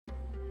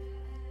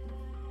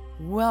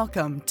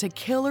Welcome to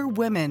Killer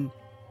Women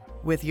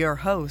with your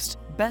host,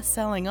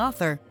 best-selling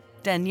author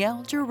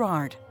Danielle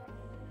Girard.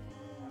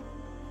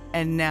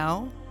 And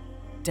now,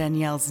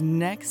 Danielle's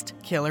next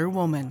killer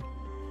woman.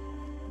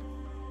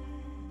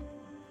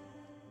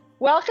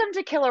 Welcome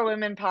to Killer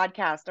Women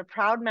Podcast, a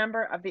proud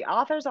member of the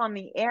Authors on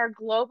the Air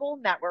global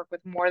network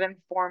with more than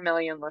 4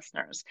 million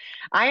listeners.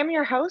 I am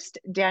your host,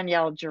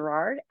 Danielle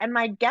Girard, and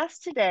my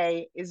guest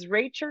today is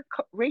Rachel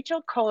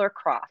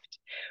Kohler-Croft.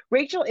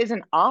 Rachel is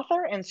an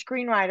author and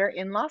screenwriter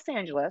in Los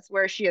Angeles,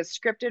 where she has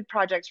scripted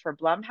projects for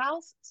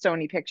Blumhouse,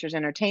 Sony Pictures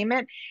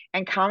Entertainment,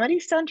 and Comedy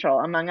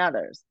Central, among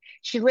others.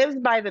 She lives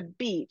by the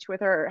beach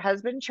with her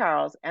husband,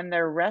 Charles, and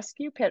their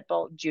rescue pit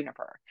bull,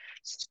 Juniper.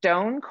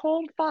 Stone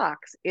Cold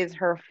Fox is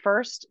her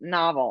first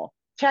novel.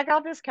 Check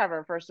out this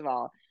cover, first of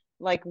all.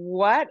 Like,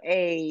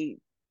 they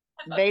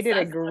did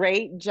a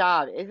great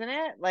job, isn't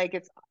it? Like,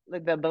 it's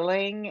like the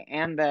bling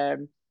and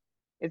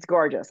it's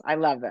gorgeous. I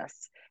love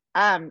this.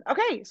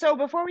 Okay, so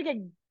before we get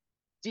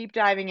deep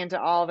diving into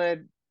all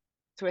the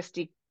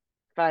twisty,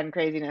 fun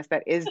craziness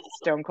that is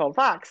Stone Cold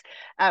Fox,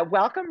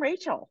 welcome,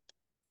 Rachel.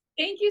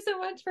 Thank you so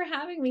much for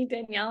having me,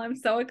 Danielle. I'm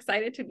so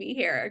excited to be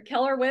here.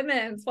 Killer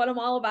Women's what I'm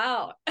all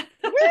about.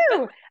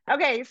 Woo!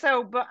 Okay,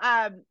 so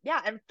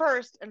yeah, and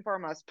first and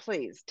foremost,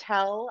 please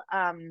tell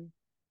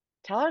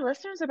our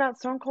listeners about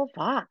Stone Cold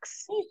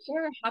Fox. Oh,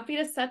 sure. Happy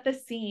to set the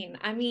scene.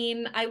 I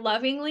mean, I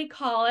lovingly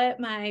call it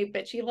my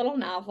bitchy little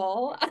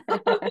novel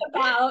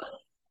about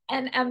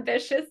an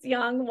ambitious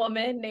young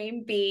woman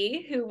named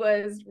Bee who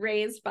was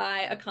raised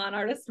by a con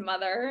artist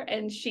mother,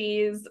 and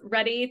she's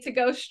ready to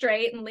go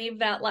straight and leave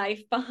that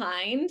life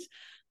behind.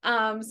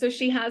 So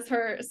she has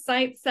her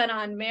sights set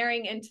on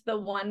marrying into the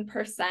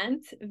 1%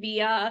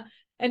 via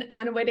an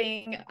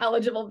unwitting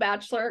eligible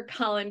bachelor,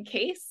 Colin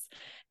Case.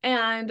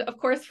 And of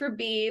course, for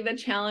Bee, the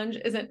challenge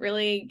isn't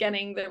really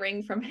getting the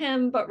ring from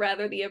him, but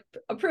rather the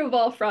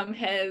approval from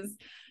his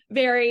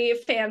very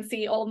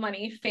fancy old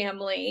money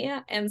family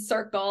and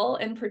circle,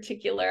 in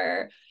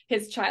particular,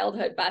 his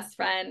childhood best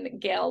friend,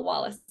 Gail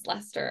Wallace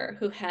Lester,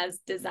 who has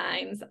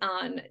designs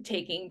on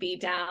taking Bee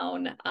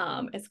down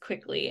as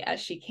quickly as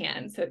she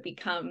can. So it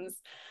becomes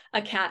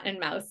a cat and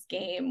mouse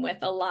game with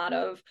a lot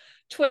of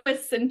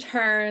twists and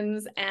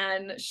turns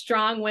and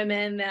strong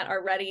women that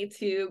are ready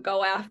to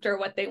go after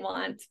what they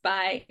want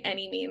by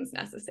any means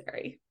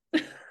necessary.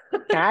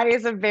 That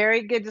is a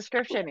very good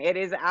description. It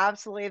is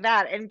absolutely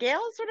that. And Gail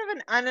is sort of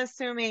an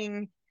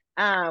unassuming,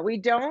 we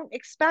don't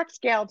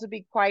expect Gail to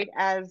be quite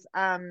as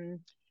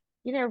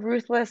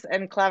ruthless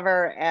and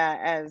clever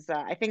as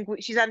I think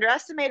she's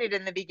underestimated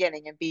in the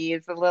beginning, and Bee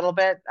is a little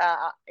bit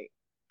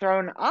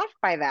thrown off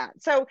by that.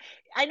 So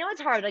I know it's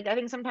hard. Like, I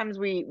think sometimes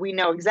we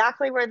know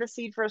exactly where the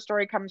seed for a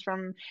story comes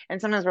from, and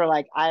sometimes we're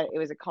like, it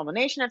was a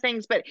culmination of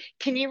things. But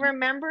can you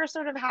remember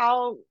sort of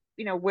how,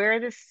 where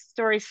this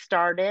story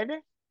started?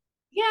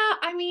 Yeah,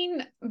 I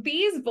mean,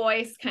 Bee's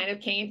voice kind of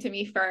came to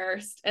me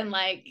first, and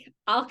like,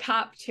 I'll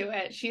cop to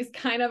it. She's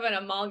kind of an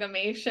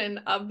amalgamation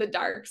of the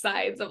dark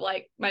sides of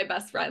like my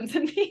best friends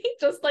and me,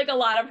 just like a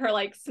lot of her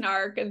like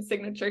snark and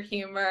signature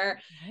humor.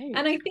 Right.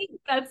 And I think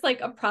that's like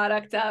a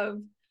product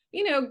of,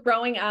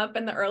 growing up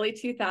in the early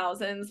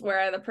 2000s,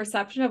 where the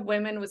perception of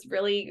women was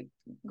really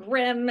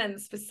grim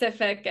and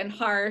specific and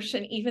harsh.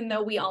 And even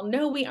though we all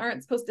know we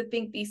aren't supposed to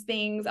think these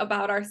things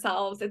about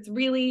ourselves, it's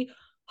really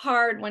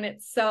hard when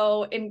it's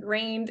so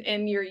ingrained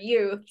in your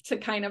youth to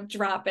kind of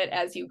drop it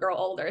as you grow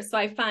older. So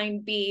I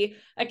find Bee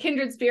a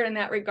kindred spirit in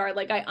that regard.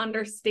 Like, I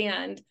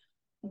understand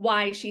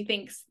why she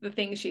thinks the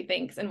things she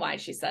thinks and why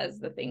she says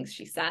the things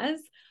she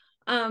says.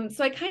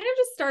 So I kind of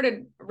just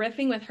started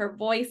riffing with her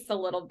voice a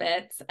little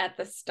bit at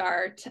the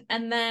start.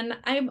 And then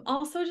I'm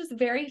also just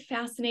very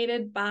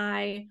fascinated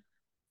by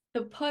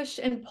the push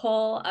and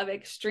pull of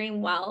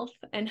extreme wealth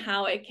and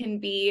how it can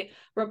be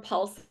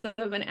repulsive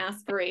and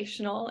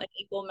aspirational in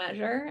equal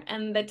measure.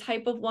 And the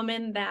type of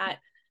woman that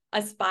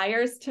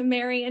aspires to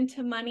marry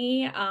into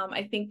money,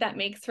 I think that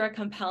makes her a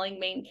compelling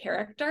main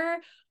character.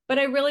 But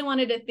I really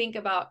wanted to think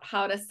about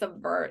how to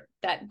subvert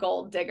that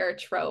gold digger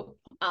trope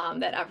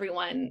that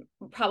everyone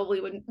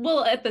probably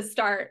will at the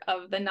start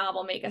of the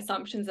novel make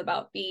assumptions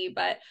about Bee.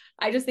 But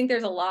I just think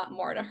there's a lot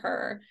more to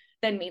her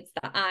than meets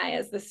the eye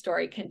as the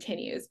story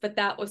continues. But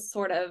that was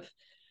sort of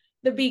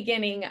the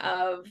beginning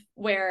of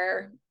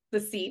where the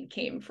seed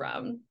came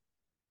from.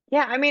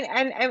 Yeah, I mean,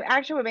 and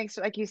actually what makes,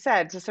 like you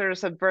said, to sort of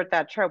subvert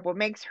that trope, what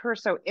makes her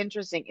so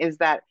interesting is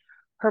that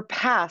her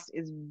past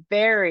is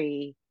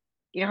very,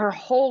 her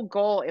whole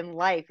goal in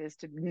life is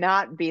to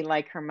not be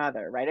like her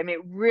mother, right? I mean,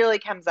 it really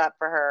comes up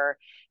for her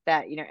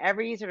that,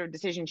 every sort of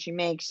decision she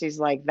makes, she's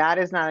like, that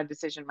is not a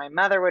decision my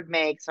mother would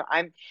make. So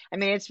I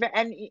mean,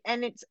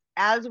 it's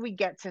as we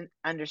get to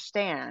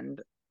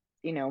understand,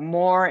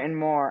 more and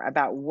more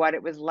about what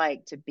it was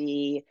like to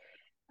be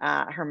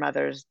her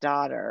mother's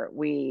daughter,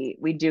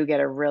 we do get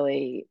a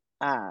really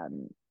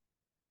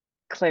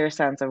clear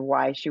sense of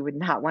why she would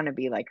not want to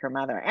be like her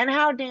mother and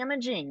how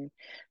damaging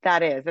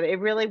that is. That it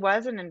really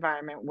was an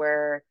environment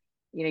where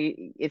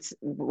it's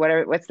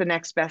what's the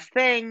next best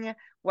thing?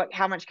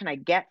 How much can I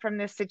get from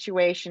this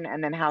situation?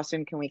 And then how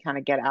soon can we kind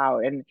of get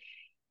out? And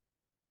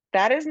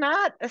that is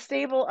not a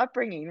stable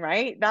upbringing,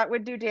 right? That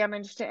would do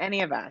damage to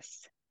any of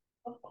us.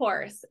 Of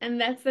course.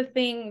 And that's the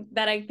thing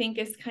that I think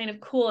is kind of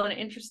cool and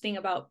interesting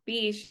about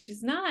B.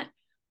 She's not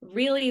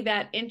really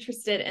that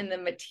interested in the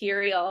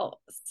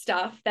material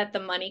stuff that the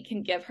money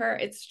can give her.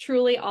 It's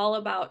truly all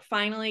about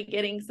finally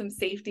getting some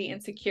safety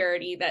and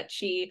security that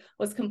she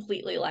was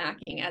completely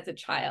lacking as a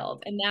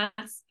child. And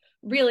that's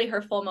really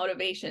her full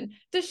motivation.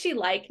 Does she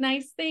like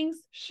nice things?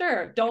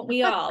 Sure. Don't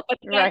we all? But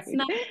that's Right.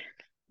 not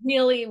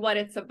really what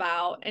it's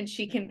about. And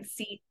she can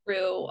see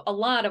through a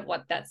lot of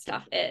what that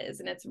stuff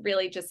is. And it's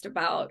really just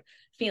about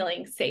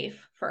feeling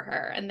safe for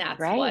her. And that's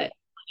Right. what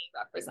money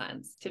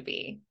represents to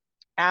be.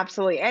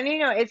 Absolutely. And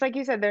it's like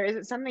you said, there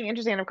is something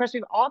interesting. And of course,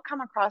 we've all come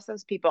across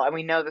those people, and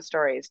we know the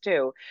stories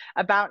too,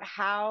 about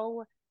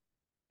how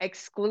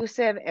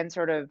exclusive and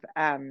sort of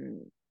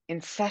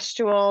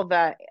incestual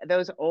that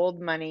those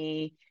old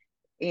money,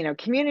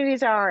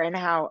 communities are, and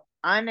how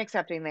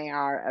unaccepting they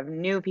are of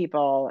new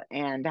people,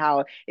 and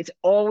how it's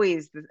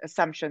always the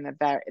assumption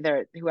that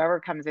they're whoever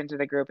comes into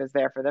the group is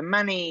there for the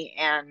money.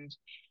 And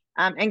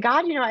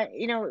God,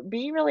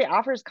 B really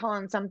offers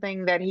Colin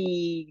something that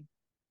he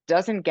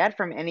doesn't get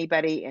from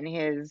anybody in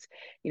his,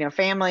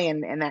 family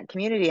and that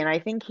community. And I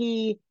think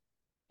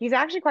he's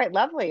actually quite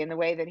lovely in the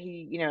way that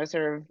he,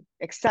 sort of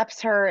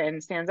accepts her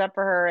and stands up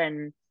for her.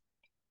 And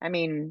I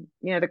mean,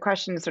 the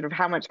question is sort of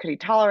how much could he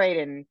tolerate,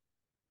 and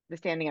the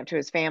standing up to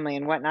his family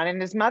and whatnot.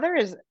 And his mother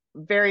is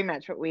very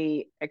much what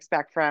we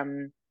expect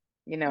from,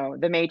 the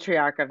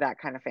matriarch of that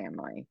kind of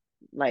family.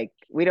 Like,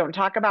 we don't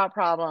talk about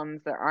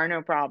problems. There are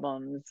no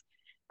problems.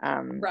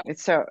 Right.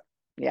 It's so,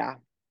 yeah.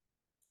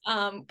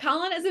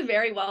 Colin is a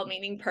very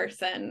well-meaning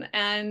person,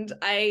 and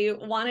I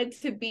wanted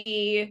to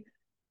be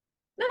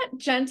not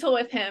gentle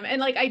with him.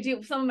 And like, I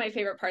do, some of my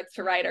favorite parts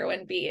to write are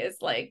when B is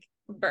like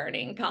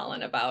burning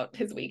Colin about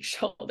his weak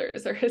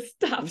shoulders or his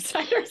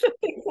topsiders and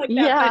things like that.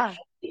 Yeah. But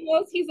he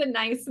knows he's a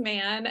nice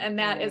man, and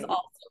that is Right.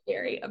 also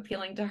very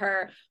appealing to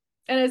her.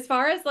 And as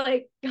far as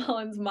like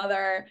Colin's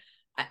mother,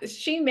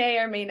 she may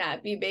or may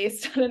not be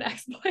based on an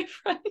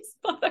ex-boyfriend's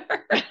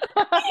mother.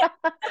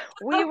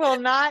 We will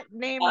not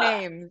name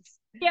names.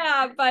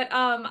 Yeah, but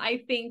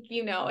I think,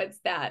 it's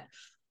that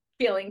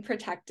feeling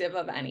protective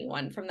of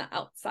anyone from the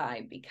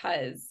outside,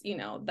 because,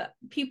 the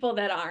people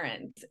that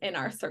aren't in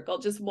our circle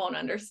just won't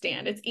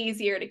understand. It's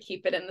easier to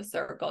keep it in the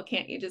circle.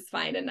 Can't you just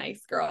find a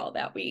nice girl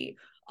that we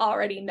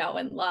already know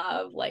and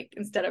love, like,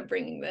 instead of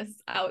bringing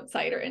this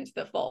outsider into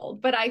the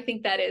fold? But I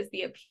think that is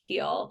the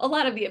appeal, a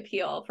lot of the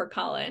appeal for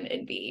Colin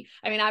and B.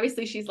 I mean,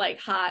 obviously she's like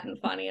hot and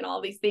funny and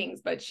all these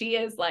things, but she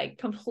is like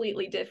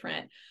completely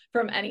different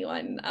from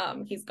anyone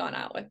he's gone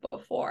out with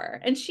before.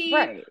 And she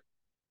Right.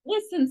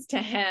 listens to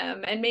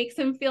him and makes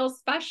him feel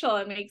special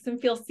and makes him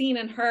feel seen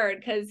and heard,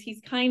 because he's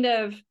kind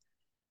of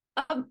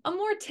a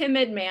more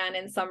timid man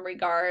in some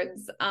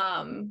regards,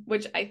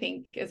 which I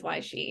think is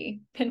why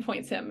she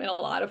pinpoints him in a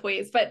lot of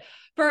ways. But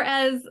for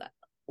as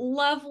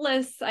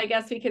loveless, I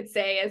guess we could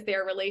say, as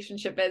their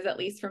relationship is, at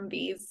least from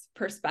B's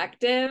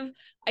perspective,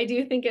 I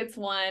do think it's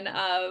one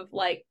of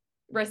like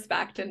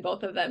respect, and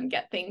both of them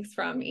get things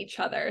from each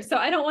other. So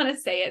I don't want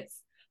to say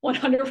it's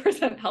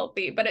 100%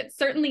 healthy, but it's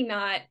certainly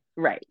not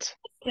Right.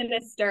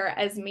 sinister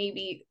as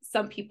maybe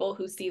some people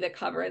who see the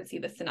cover and see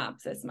the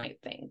synopsis might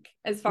think,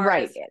 as far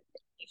Right. as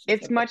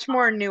It's much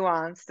more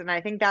nuanced, and I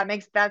think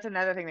that's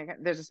another thing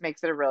that just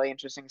makes it a really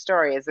interesting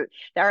story, is that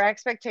there are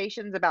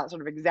expectations about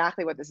sort of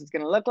exactly what this is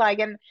going to look like.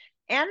 And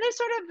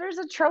there's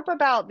a trope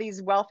about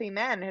these wealthy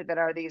men that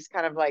are these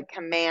kind of like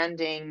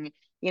commanding,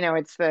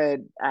 it's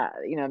the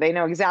they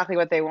know exactly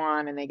what they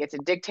want, and they get to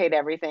dictate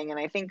everything. And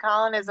I think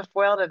Colin is a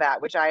foil to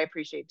that, which I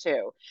appreciate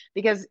too,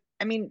 because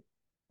I mean,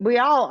 we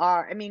all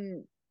are. I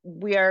mean,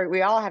 we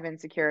all have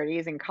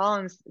insecurities, and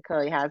Colin's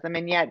clearly has them,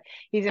 and yet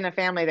he's in a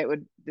family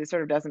that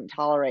sort of doesn't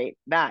tolerate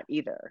that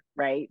either,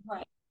 right?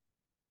 Right.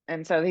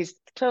 And so he's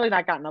clearly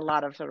not gotten a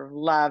lot of sort of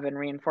love and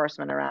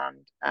reinforcement around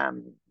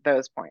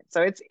those points.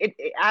 So it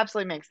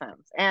absolutely makes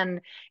sense. And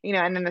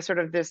and then the sort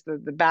of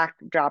the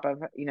backdrop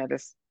of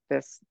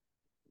this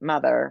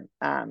mother,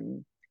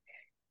 and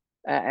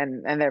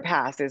their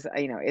past is,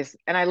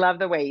 and I love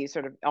the way you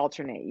sort of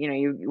alternate.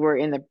 You were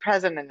in the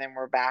present, and then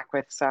we're back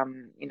with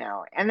some,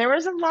 and there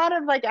was a lot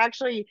of like,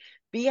 actually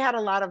B had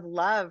a lot of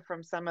love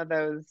from some of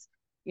those,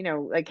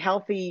 like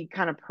healthy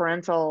kind of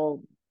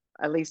parental,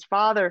 at least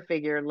father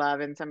figure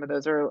love in some of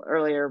those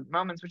earlier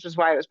moments, which is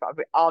why it was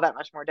probably all that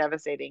much more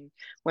devastating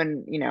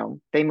when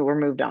they were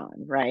moved on,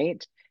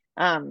 right?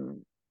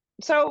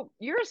 So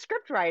you're a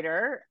script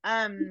writer,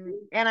 and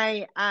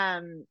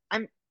I'm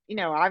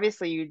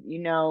obviously you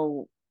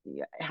know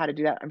how to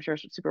do that, I'm sure,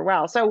 super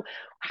well. So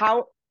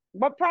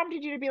what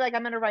prompted you to be like,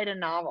 I'm going to write a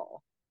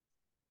novel?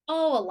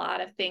 Oh, a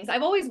lot of things.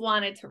 I've always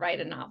wanted to write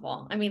a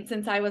novel. I mean,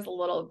 since I was a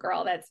little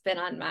girl, that's been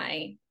on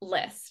my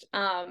list.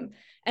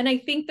 And I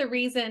think the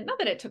reason, not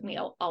that it took me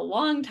a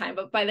long time,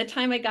 but by the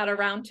time I got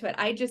around to it,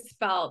 I just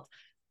felt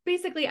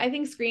basically, I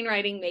think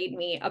screenwriting made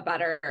me a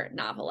better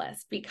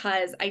novelist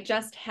because I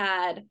just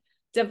had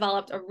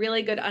developed a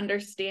really good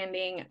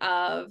understanding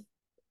of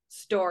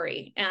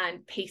story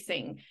and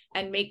pacing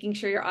and making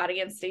sure your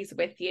audience stays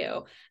with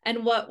you.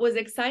 And what was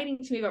exciting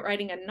to me about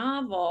writing a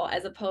novel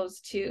as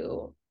opposed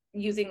to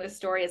using the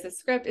story as a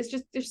script is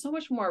just there's so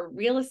much more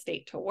real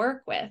estate to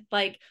work with.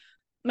 Like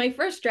my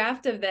first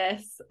draft of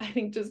this, I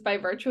think just by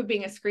virtue of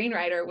being a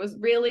screenwriter, was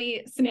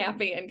really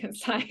snappy and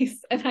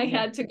concise. And I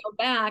had to go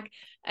back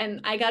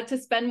and I got to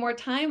spend more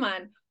time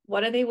on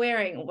what are they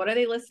wearing? What are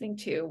they listening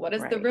to? What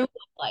does the room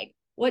look like?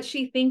 What's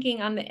she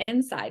thinking on the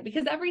inside?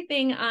 Because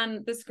everything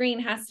on the screen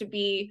has to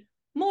be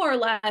more or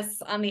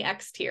less on the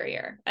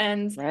exterior.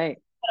 And what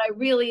I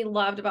really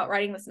loved about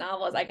writing this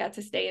novel is I got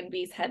to stay in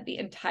Bee's head the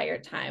entire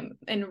time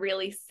and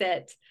really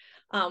sit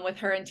with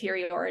her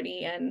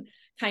interiority and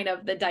kind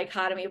of the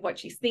dichotomy of what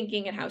she's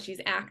thinking and how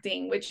she's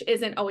acting, which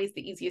isn't always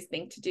the easiest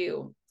thing to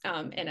do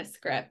in a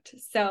script.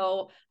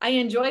 So I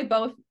enjoy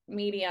both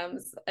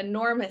mediums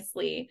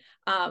enormously.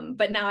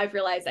 But now I've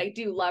realized I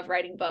do love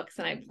writing books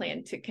and I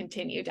plan to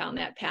continue down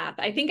that path.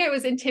 I think I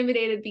was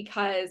intimidated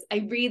because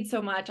I read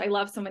so much. I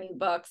love so many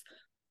books,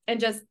 and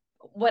just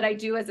what I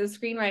do as a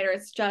screenwriter,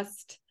 it's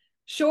just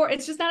short.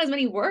 It's just not as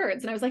many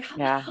words. And I was like,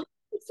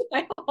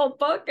 my whole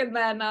book. And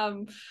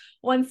then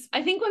once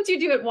you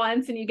do it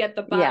once and you get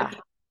the bug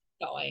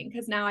going,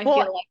 because now I feel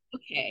like,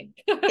 okay.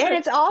 And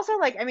it's also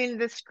like, I mean,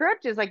 the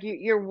script is like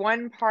you're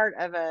one part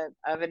of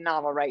a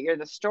novel, right? You're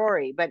the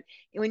story. But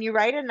when you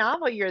write a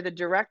novel, you're the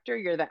director,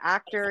 you're the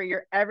actor,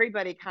 you're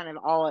everybody kind of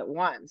all at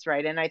once,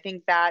 right? And I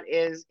think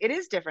it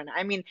is different.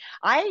 I mean,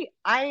 I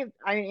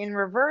in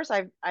reverse,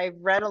 I've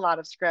read a lot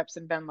of scripts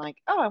and been like,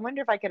 oh, I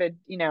wonder if I could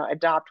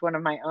adopt one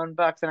of my own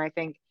books. And I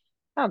think,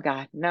 oh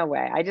God, no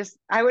way.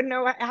 I wouldn't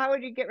know, how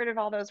would you get rid of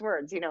all those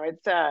words?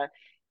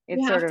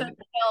 It's sort of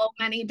kill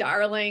many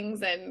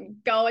darlings and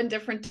go in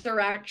different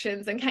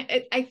directions. And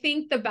I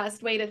think the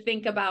best way to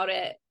think about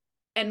it,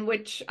 and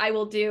which I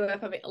will do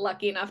if I'm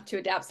lucky enough to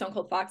adapt Stone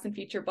Cold Fox in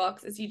future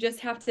books, is you just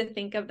have to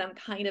think of them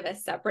kind of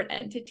as separate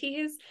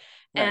entities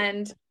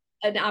and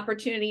an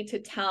opportunity to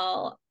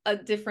tell a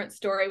different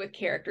story with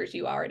characters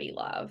you already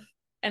love,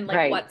 and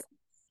like what's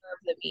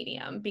the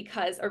medium,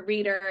 because a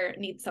reader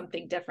needs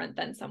something different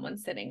than someone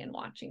sitting and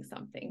watching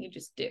something. You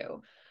just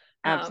do.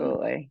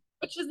 Absolutely.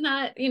 Which is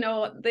not,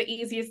 the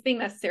easiest thing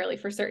necessarily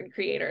for certain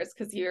creators,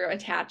 because you're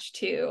attached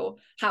to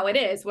how it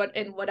is,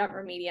 in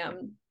whatever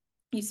medium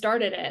you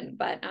started in.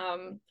 But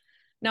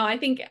no, I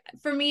think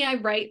for me, I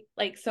write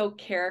like so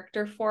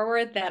character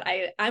forward that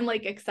I'm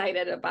like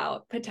excited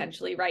about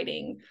potentially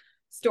writing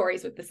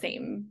stories with the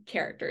same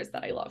characters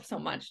that I love so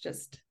much,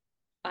 just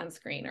on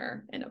screen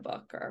or in a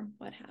book or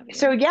what have you.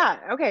 So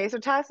okay. So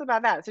tell us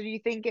about that. So do you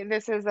think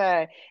this is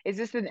there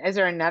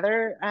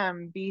another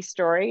Bee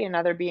story,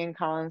 another Bee and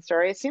Colin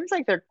story? It seems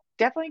like there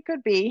definitely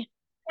could be.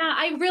 Yeah,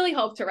 I really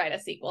hope to write a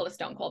sequel to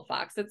Stone Cold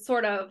Fox. It's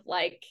sort of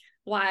like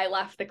why I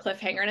left the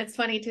cliffhanger. And it's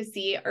funny to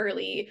see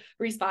early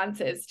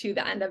responses to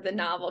the end of the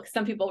novel, because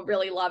some people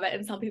really love it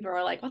and some people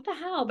are like, what the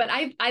hell? But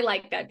I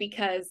like that,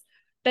 because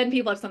then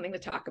people have something to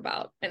talk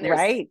about, and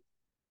there's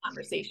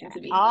conversation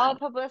to be all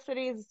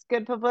publicity is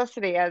good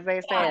publicity, as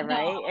they say,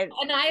 right?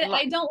 And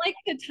I don't like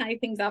to tie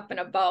things up in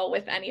a bow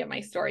with any of my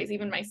stories,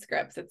 even my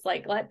scripts. It's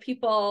like, let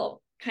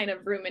people kind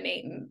of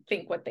ruminate and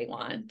think what they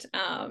want,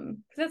 because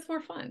that's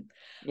more fun.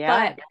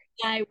 But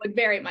I would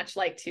very much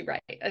like to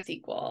write a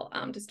sequel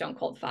to Stone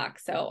Cold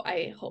Fox, so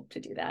I hope to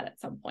do that at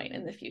some point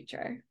in the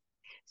future.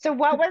 So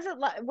what was it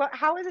like?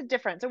 How is it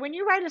different? So when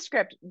you write a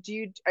script,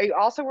 are you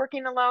also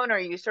working alone, or are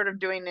you sort of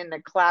doing in a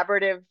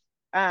collaborative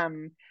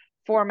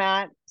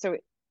format? So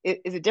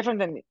is it different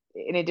than,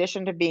 in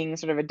addition to being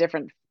sort of a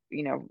different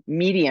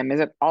medium, is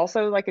it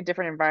also like a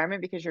different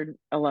environment because you're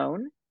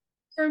alone?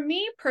 For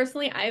me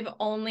personally, I've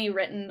only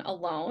written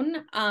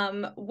alone.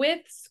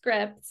 With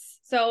scripts,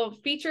 so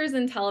features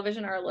and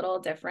television are a little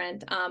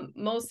different.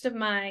 Most of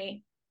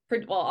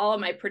all of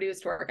my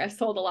produced work, I've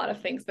sold a lot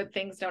of things, but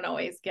things don't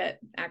always get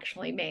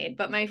actually made.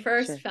 But my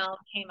first film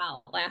came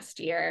out last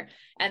year,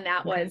 and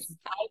that was,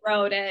 I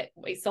wrote it,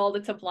 we sold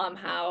it to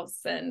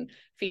Blumhouse, and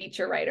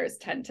feature writers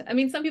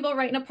some people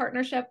write in a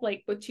partnership,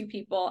 like with two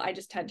people. I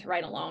just tend to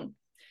write alone.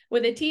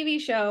 With a TV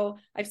show,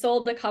 I've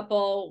sold a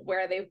couple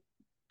where they've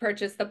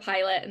purchased the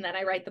pilot and then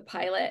I write the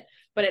pilot,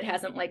 but it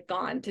hasn't like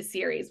gone to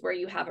series where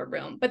you have a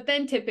room. But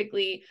then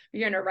typically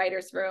you're in a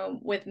writer's room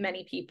with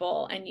many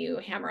people and you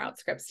hammer out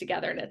scripts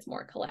together and it's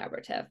more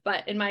collaborative.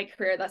 But in my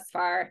career thus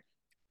far,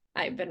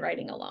 I've been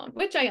writing alone,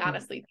 which I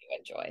honestly do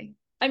enjoy.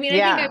 I mean,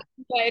 I think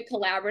I enjoy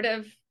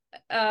a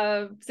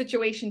collaborative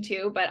situation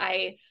too, but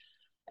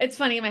it's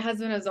funny, my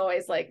husband is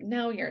always like,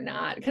 no, you're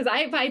not, because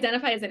I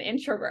identify as an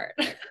introvert,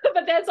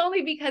 but that's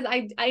only because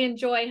I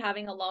enjoy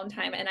having alone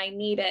time and I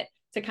need it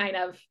to kind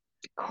of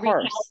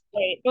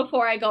recalibrate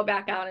before I go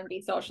back out and be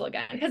social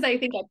again, because I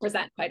think I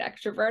present quite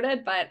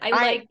extroverted, but I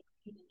like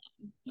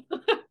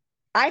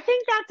I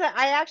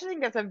actually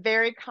think that's a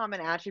very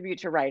common attribute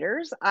to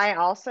writers. I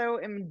also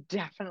am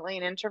definitely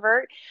an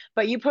introvert,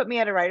 but you put me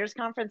at a writers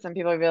conference and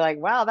people will be like,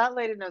 wow, that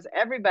lady knows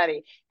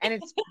everybody. And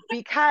it's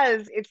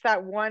because it's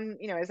that one,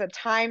 it's a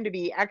time to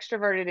be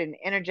extroverted and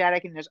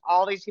energetic. And there's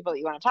all these people that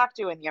you want to talk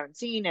to and you haven't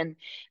seen. And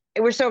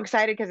we're so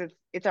excited because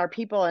it's our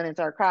people and it's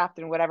our craft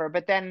and whatever.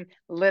 But then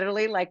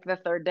literally like the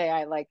third day,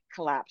 I like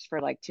collapse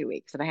for like 2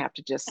 weeks and I have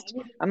to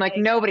I'm like,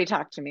 nobody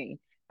talk to me.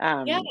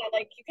 Yeah,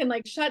 like you can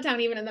like shut down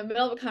even in the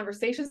middle of a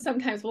conversation.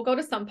 Sometimes we'll go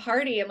to some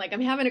party and like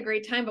I'm having a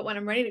great time, but when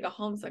I'm ready to go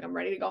home, it's like I'm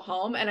ready to go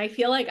home. And I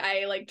feel like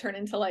I like turn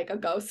into like a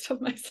ghost of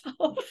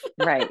myself.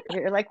 Right.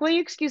 You're like, will you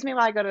excuse me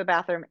while I go to the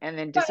bathroom and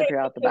then disappear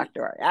out the back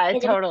door? I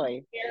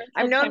totally.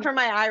 I'm known for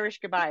my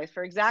Irish goodbyes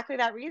for exactly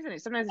that reason.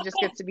 Sometimes it just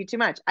gets to be too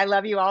much. I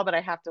love you all, but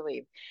I have to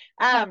leave.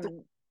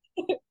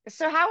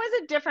 So how is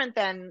it different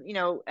than,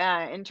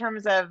 in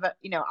terms of,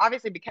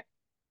 obviously because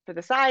for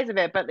the size of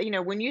it, but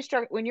when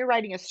you're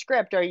writing a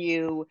script, are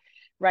you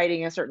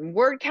writing a certain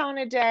word count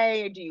a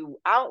day? Do you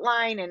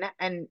outline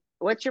and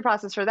what's your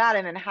process for that?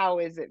 And then how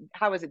is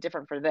it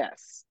different for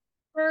this?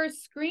 For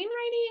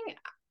screenwriting,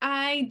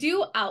 I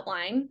do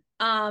outline,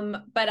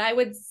 but I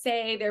would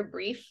say they're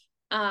brief.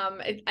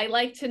 I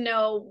like to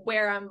know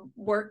where I'm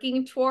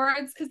working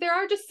towards because there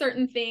are just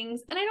certain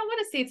things, and I don't want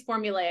to say it's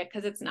formulaic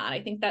because it's not.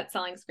 I think that's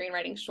selling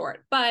screenwriting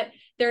short, but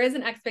there is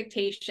an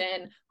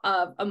expectation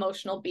of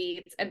emotional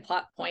beats and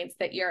plot points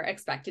that you're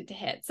expected to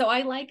hit. So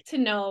I like to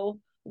know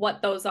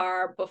what those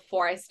are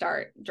before I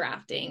start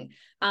drafting.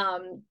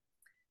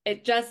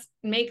 It just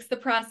makes the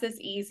process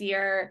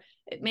easier.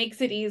 It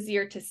makes it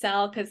easier to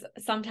sell because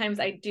sometimes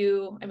I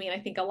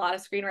think a lot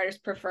of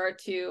screenwriters prefer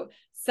to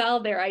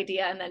sell their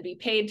idea and then be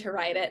paid to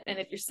write it. And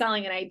if you're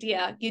selling an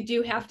idea, you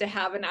do have to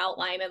have an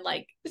outline and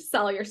like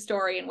sell your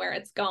story and where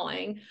it's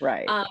going.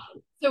 Right.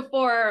 So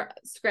for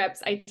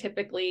scripts, I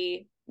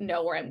typically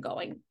know where I'm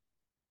going.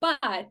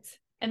 But,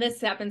 and this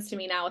happens to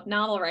me now with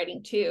novel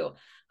writing too,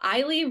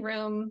 I leave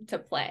room to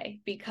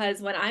play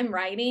because when I'm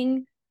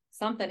writing,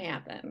 something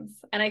happens.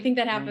 And I think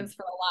that happens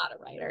for a lot of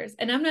writers.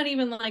 And I'm not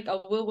even like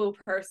a woo-woo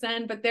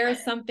person, but there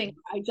is something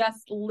I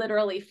just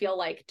literally feel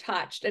like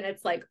touched. And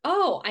it's like,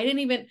 oh,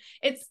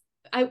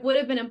 I would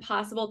have been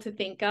impossible to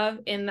think of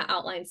in the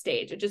outline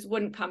stage. It just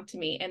wouldn't come to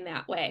me in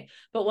that way.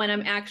 But when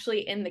I'm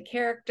actually in the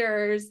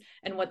characters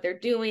and what they're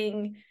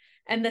doing,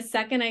 and the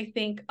second I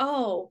think,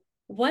 oh,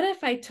 what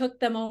if I took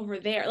them over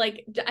there?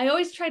 Like, I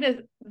always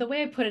the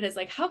way I put it is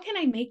like, how can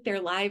I make their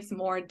lives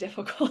more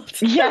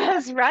difficult?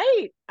 Yes,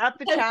 right. Up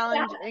the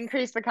challenge,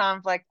 increase the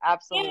conflict.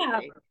 Absolutely. Yeah.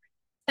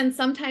 And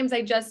sometimes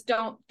I just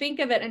don't think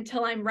of it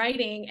until I'm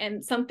writing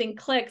and something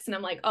clicks and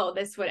I'm like, oh,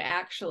 this would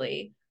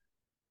actually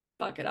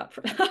fuck it up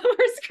for them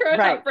or screw it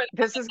up for them.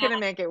 This is going to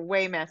make it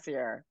way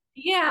messier.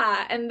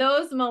 Yeah. And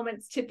those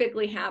moments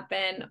typically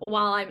happen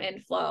while I'm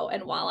in flow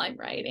and while I'm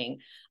writing.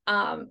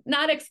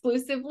 Not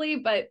exclusively,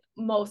 but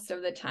most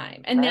of the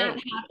time. And that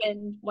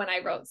happened when I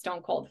wrote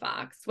Stone Cold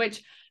Fox,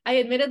 which I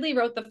admittedly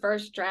wrote the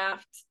first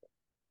draft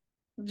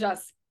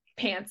just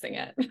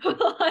pantsing it.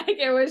 Like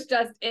it was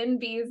just in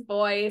Bee's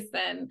voice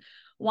and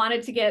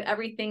wanted to get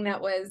everything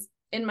that was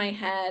in my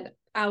head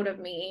out of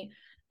me.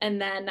 And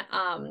then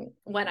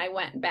when I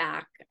went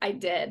back, I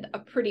did a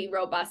pretty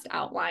robust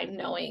outline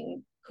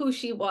knowing who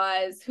she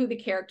was, who the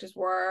characters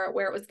were,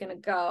 where it was going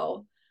to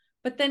go.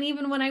 But then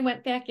even when I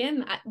went back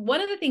in, one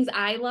of the things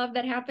I love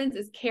that happens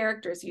is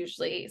characters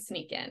usually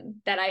sneak in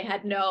that I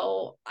had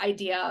no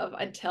idea of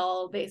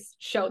until they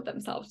showed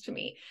themselves to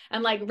me.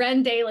 And like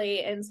Ren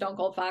Daly in Stone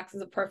Cold Fox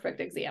is a perfect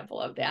example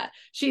of that.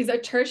 She's a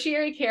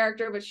tertiary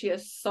character, but she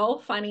is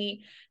so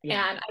funny.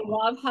 Yeah. And I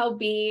love how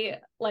Bee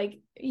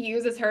like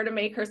uses her to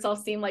make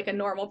herself seem like a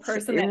normal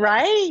person.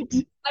 Right.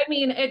 I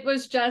mean, it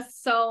was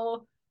just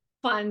so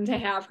fun to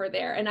have her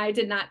there. And I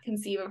did not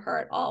conceive of her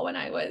at all when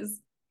I was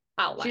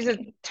outlining. She's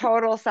a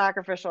total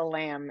sacrificial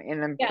lamb in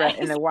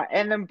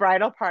the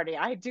bridal party.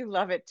 I do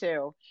love it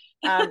too.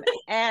 Yeah,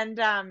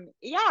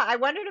 I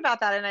wondered about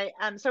that.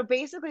 And so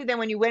basically then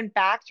when you went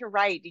back to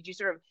write, did you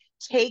sort of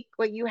take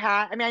what you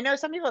had? I mean, I know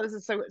some people, this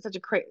is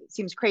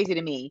seems crazy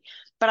to me,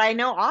 but I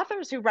know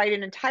authors who write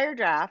an entire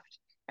draft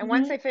and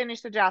once they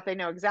finish the draft, they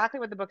know exactly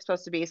what the book's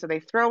supposed to be. So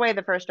they throw away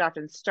the first draft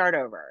and start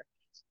over.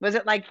 Was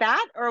it like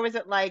that? Or was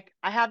it like,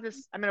 I'm going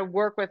to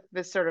work with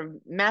this sort of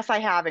mess I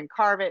have and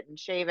carve it and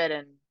shave it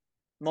and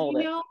mold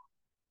it?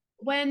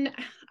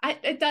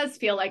 It does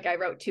feel like I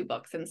wrote two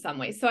books in some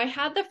ways. So I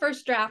had the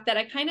first draft that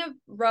I kind of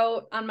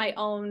wrote on my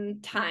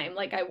own time.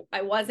 Like I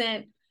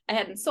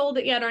hadn't sold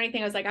it yet or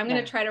anything. I was like, I'm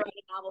going to try to write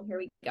a novel. Here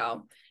we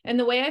go. And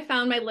the way I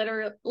found my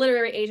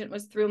literary agent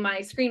was through my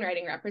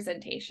screenwriting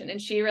representation.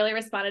 And she really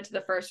responded to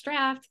the first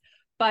draft,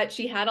 but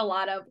she had a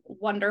lot of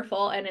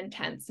wonderful and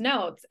intense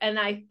notes. And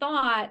I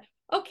thought,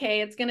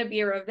 okay, it's going to be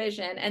a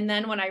revision. And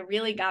then when I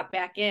really got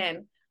back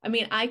in, I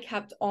mean, I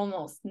kept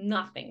almost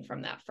nothing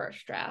from that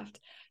first draft.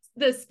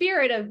 The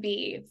spirit of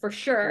Bee for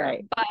sure,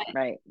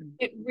 but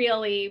it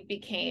really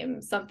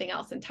became something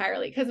else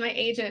entirely. Because my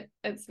agent,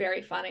 it's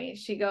very funny.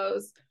 She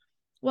goes,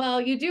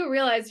 well, you do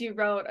realize you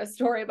wrote a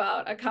story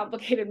about a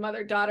complicated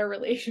mother-daughter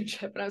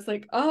relationship. And I was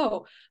like,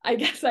 oh, I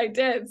guess I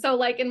did. So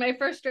like in my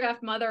first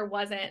draft, mother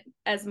wasn't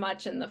as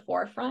much in the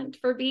forefront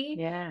for B.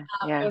 Yeah.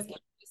 It was kind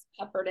of just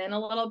peppered in a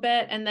little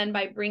bit. And then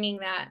by bringing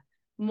that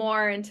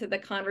more into the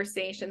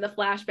conversation, the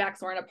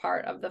flashbacks weren't a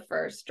part of the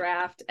first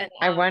draft. And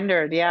I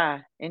wondered, yeah,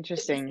 it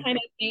interesting. just kind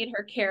of made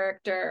her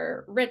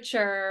character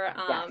richer,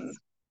 Yes.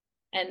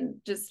 and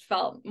just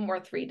felt more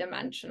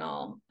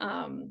three-dimensional.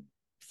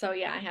 So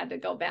yeah, I had to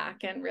go back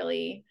and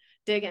really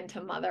dig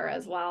into Mother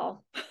as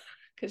well,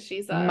 because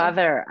she's a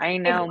Mother. I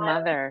know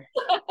Mother.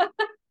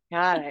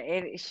 God,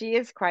 she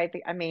is quite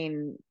the, I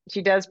mean,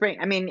 she does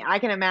bring, I mean, I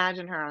can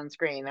imagine her on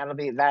screen.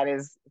 That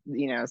is,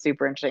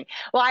 super interesting.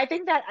 Well, I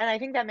think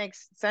that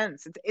makes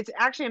sense. It's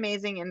actually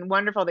amazing and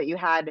wonderful that you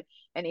had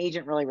an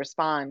agent really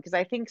respond, because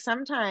I think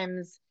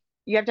sometimes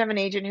you have to have an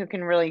agent who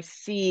can really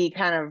see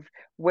kind of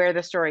where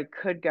the story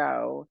could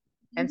go.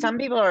 And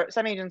some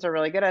agents are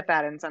really good at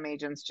that. And some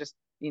agents just,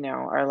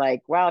 are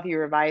like, well, if you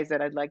revise it,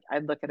 I'd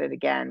look at it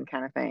again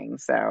kind of thing.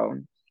 So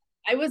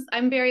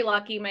I'm very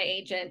lucky. My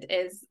agent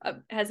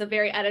has a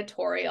very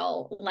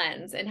editorial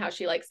lens in how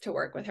she likes to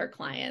work with her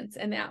clients.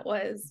 And that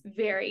was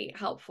very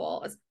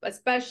helpful,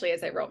 especially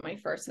as I wrote my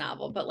first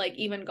novel. But like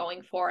even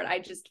going forward, I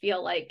just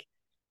feel like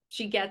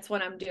she gets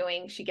what I'm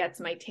doing. She gets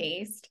my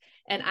taste.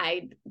 And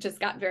I just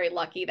got very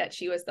lucky that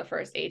she was the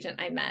first agent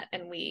I met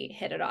and we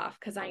hit it off,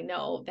 because I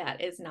know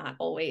that is not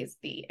always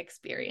the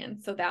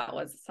experience. So that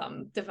was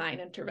some divine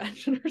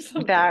intervention or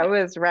something. That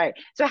was right.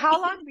 So how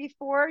long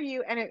before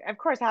you, and of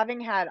course,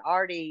 having had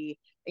already,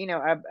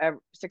 a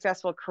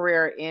successful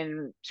career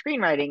in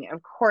screenwriting,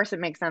 of course, it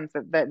makes sense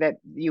that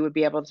you would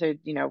be able to,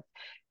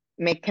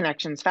 make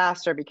connections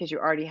faster, because you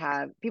already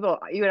have people,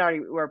 you already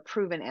were a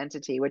proven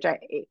entity, which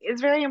is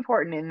very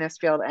important in this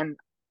field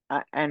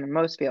and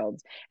most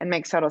fields, and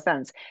makes total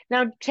sense.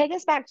 Now, take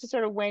us back to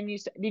sort of when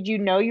did you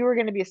know you were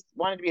going to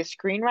wanted to be a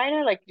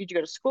screenwriter? Like, did you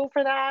go to school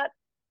for that?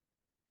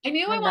 I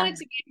knew I wanted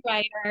to be a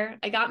writer.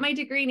 I got my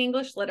degree in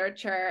English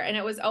literature, and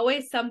it was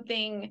always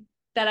something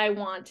that I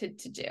wanted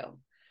to do.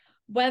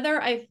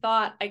 Whether I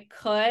thought I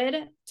could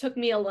took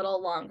me a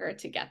little longer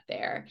to get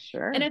there.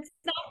 Sure. And it's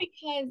not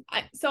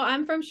because so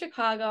I'm from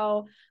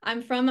Chicago.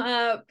 I'm from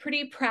a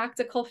pretty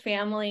practical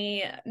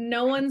family.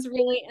 No one's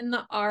really in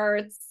the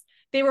arts.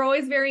 They were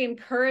always very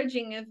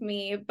encouraging of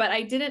me, but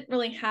I didn't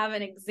really have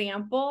an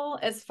example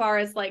as far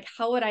as like,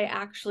 how would I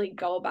actually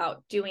go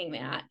about doing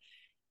that?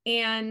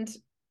 And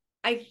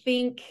I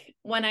think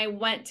when I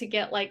went to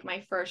get like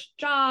my first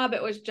job,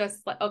 it was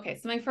just like, okay,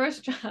 so my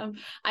first job,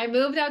 I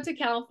moved out to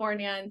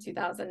California in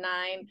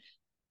 2009,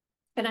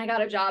 and I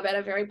got a job at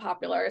a very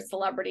popular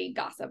celebrity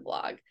gossip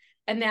blog.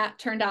 And that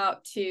turned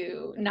out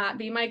to not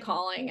be my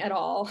calling at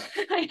all.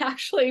 I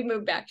actually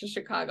moved back to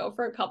Chicago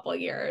for a couple of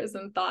years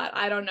and thought,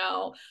 I don't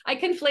know. I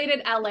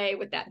conflated LA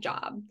with that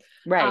job.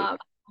 Right. I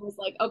was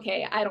like,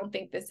 okay, I don't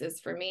think this is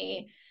for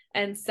me.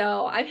 And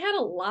so I've had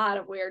a lot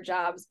of weird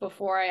jobs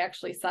before I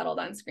actually settled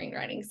on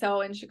screenwriting.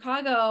 So in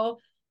Chicago,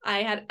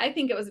 I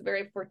think it was a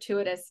very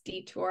fortuitous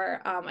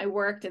detour. I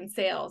worked in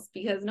sales,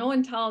 because no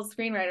one tells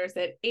screenwriters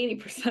that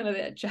 80% of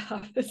that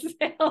job is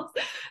sales.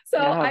 So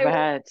I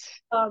bet.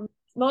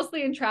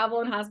 Mostly in travel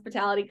and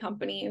hospitality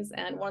companies.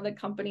 And one of the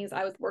companies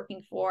I was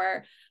working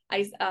for,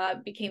 I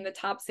became the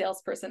top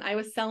salesperson. I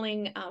was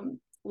selling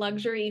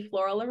luxury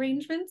floral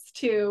arrangements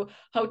to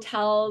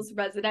hotels,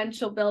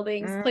 residential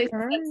buildings, places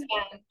that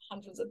spend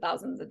hundreds of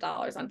thousands of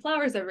dollars on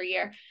flowers every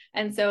year.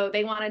 And so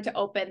they wanted to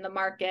open the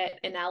market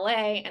in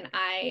LA, and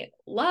I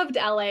loved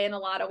LA in a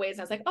lot of ways.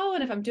 And I was like, oh,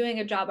 and if I'm doing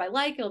a job I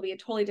like, it'll be a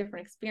totally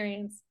different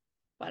experience,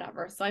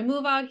 whatever. So I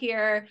move out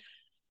here.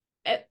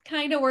 It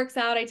kind of works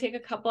out. I take a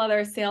couple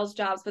other sales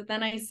jobs, but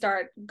then I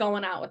start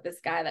going out with this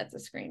guy that's a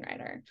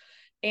screenwriter.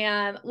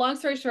 And long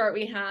story short,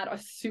 we had a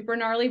super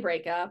gnarly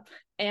breakup,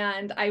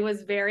 and I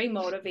was very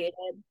motivated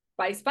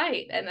by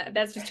spite. And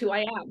that's just who I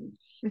am.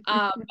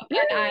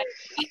 And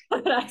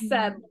I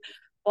said,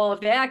 well,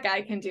 if that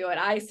guy can do it,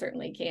 I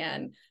certainly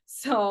can.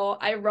 So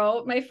I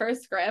wrote my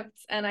first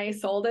script and I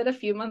sold it a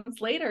few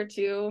months later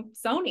to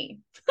Sony.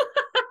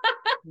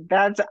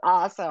 That's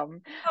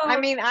awesome. I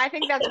mean, I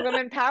think that's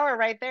women power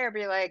right there.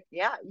 Be like,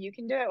 yeah, you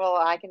can do it. Well,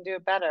 I can do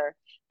it better.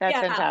 That's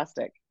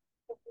fantastic.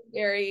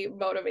 Very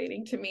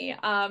motivating to me.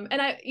 And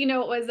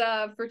it was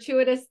a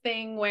fortuitous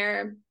thing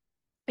where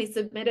I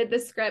submitted the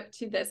script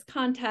to this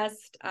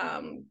contest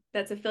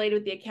that's affiliated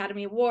with the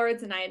Academy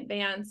Awards, and I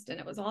advanced, and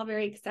it was all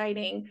very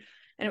exciting.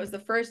 And it was the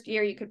first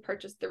year you could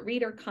purchase the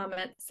reader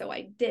comments, so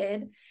I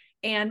did.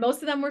 And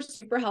most of them were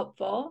super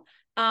helpful.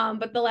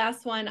 But the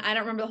last one, I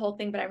don't remember the whole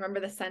thing, but I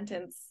remember the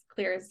sentence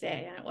clear as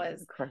day. And it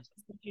was,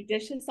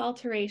 judicious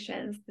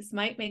alterations. This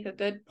might make a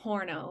good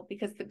porno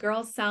because the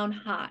girls sound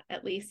hot,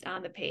 at least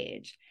on the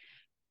page.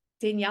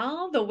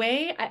 Danielle, the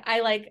way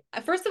I like,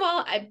 first of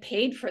all, I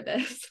paid for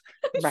this.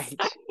 Right.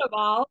 Second of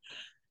all,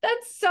 that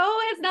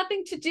has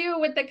nothing to do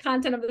with the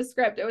content of the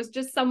script. It was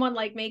just someone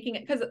like making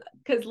it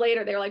because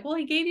later they were like, well,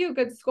 he gave you a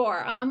good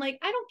score. I'm like,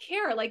 I don't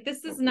care. Like,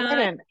 this is not. What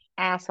an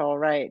asshole,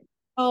 right?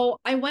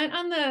 So I went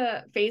on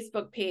the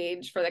Facebook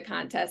page for the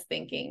contest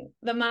thinking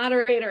the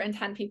moderator and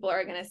 10 people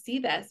are going to see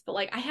this, but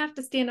like I have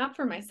to stand up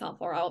for myself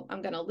or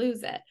I'm going to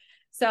lose it.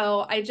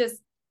 So I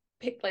just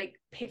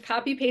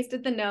copy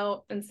pasted the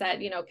note and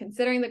said,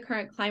 considering the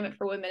current climate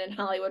for women in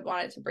Hollywood,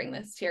 wanted to bring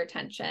this to your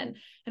attention.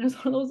 And it was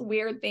one of those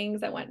weird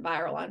things that went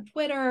viral on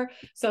Twitter.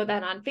 So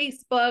then on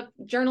Facebook,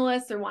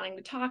 journalists are wanting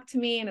to talk to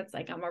me. And it's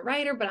like, I'm a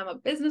writer, but I'm a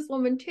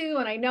businesswoman too.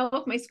 And I know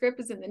if my script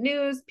is in the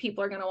news,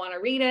 people are going to want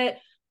to read it.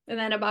 And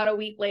then about a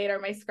week later,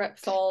 my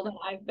script sold, and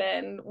I've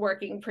been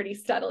working pretty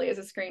steadily as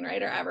a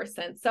screenwriter ever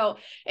since. So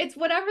it's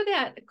whatever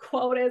that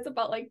quote is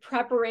about like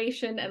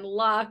preparation and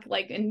luck,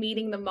 like in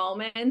meeting the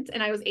moment.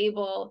 And I was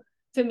able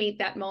to meet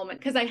that moment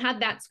because I had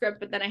that script,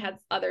 but then I had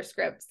other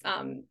scripts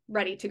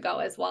ready to go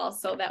as well.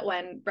 So that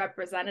when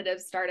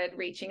representatives started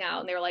reaching out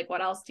and they were like,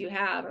 what else do you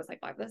have? I was like,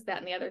 well, this, that,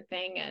 and the other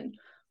thing. And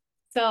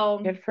so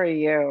good for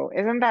you.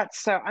 Isn't that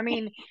so? I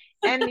mean,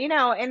 and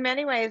in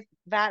many ways,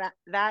 that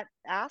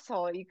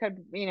asshole, you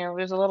could,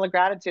 there's a little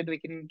gratitude we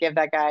can give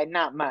that guy,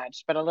 not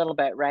much, but a little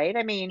bit, right?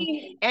 I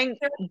mean, and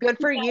good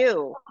for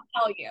you.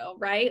 I'll tell you,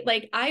 right?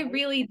 Like I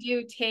really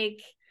do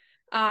take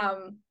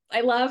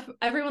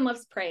everyone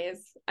loves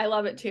praise. I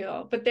love it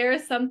too. But there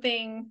is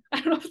something, I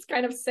don't know if it's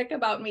kind of sick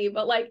about me,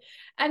 but like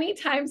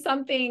anytime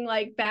something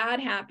like bad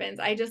happens,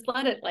 I just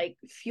let it like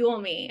fuel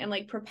me and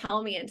like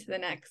propel me into the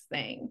next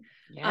thing.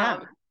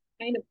 Yeah.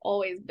 Kind of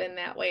always been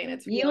that way, and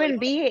it's really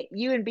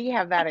you and B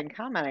have that in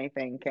common, I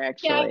think,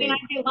 actually. Yeah, I mean, I'd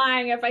be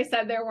lying if I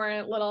said there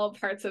weren't little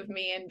parts of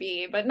me and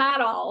B, but not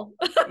all.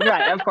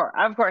 Right,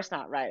 of course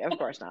not, right, of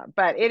course not.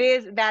 But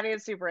that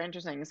is super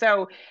interesting.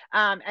 So,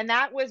 and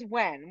that was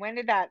when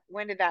did that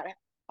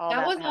all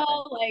that was happen?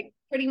 all like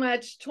pretty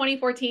much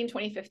 2014,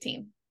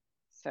 2015.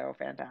 So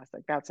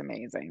fantastic. That's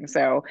amazing.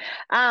 So,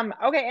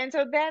 okay, and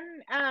so then,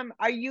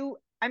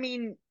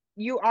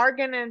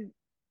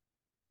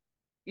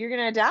 you're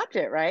gonna adapt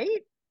it, right?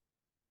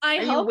 Are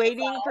you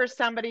waiting for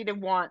somebody to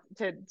want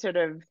to sort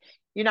of,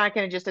 you're not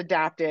going to just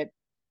adapt it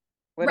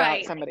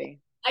without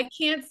somebody? I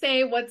can't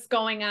say what's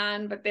going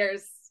on, but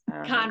there's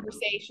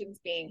conversations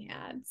being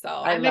had. So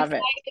I'm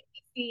excited to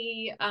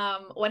see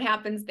what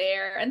happens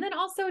there. And then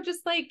also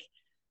just like,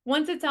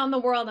 once it's out in the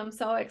world, I'm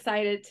so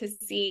excited to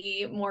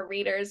see more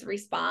readers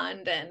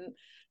respond and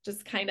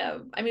just kind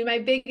of, I mean, my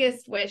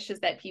biggest wish is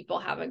that people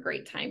have a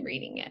great time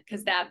reading it,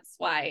 because that's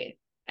why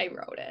I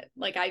wrote it.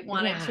 Like I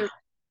wanted to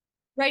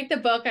write the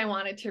book, I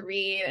wanted to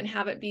read and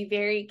have it be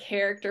very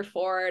character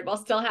forward while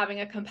still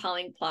having a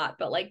compelling plot,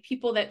 but like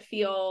people that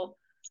feel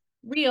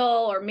real,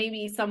 or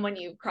maybe someone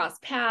you cross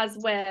paths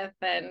with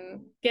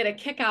and get a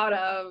kick out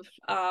of.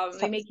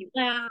 They make you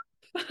laugh.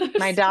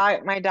 My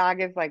dog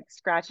is like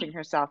scratching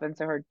herself, and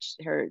so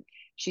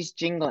she's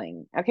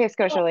jingling. Okay,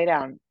 Scotia, lay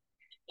down.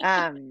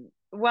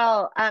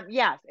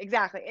 Yes,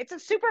 exactly. It's a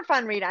super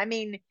fun read. I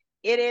mean,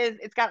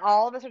 it's got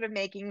all the sort of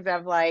makings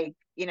of like,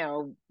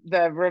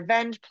 the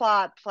revenge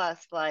plot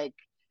plus like,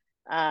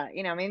 I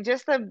mean,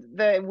 just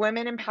the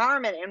women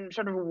empowerment in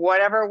sort of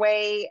whatever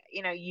way,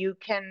 you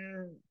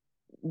can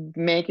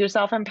make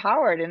yourself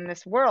empowered in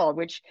this world,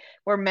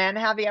 where men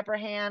have the upper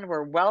hand,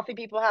 where wealthy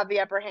people have the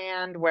upper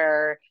hand,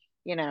 where,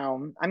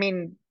 I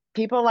mean,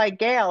 people like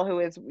Gail, who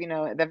is,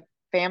 the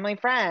family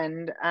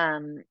friend,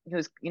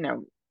 who's,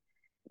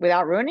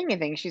 without ruining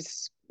anything,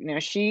 she's,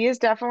 she is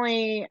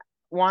definitely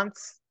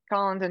wants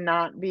Colin to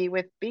not be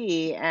with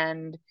B,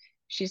 and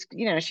she's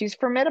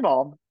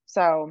formidable.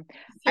 So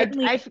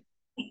I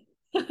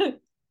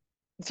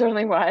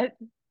certainly what?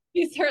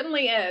 She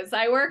certainly is.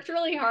 I worked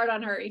really hard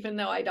on her, even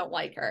though I don't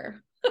like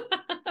her.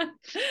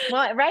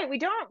 Well, right. We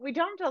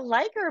don't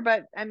like her,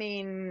 but I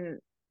mean,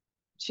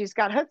 she's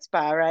got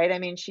chutzpah, right? I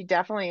mean, she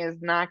definitely is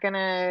not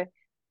gonna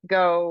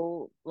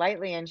go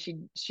lightly, and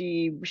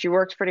she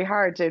works pretty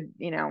hard to,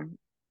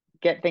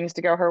 get things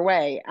to go her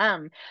way.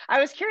 I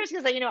was curious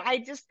because I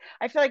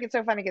feel like it's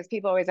so funny because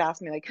people always ask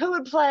me like, who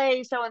would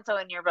play so and so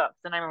in your books,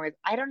 and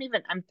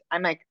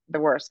I'm like the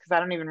worst because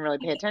I don't even really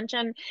pay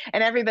attention,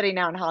 and everybody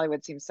now in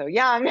Hollywood seems so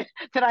young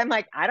that I'm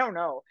like, I don't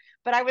know.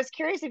 But I was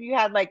curious if you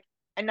had like,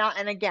 and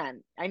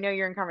again, I know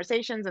you're in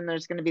conversations and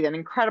there's going to be an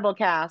incredible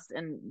cast,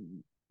 and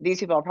these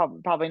people are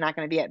probably not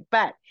going to be it,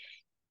 but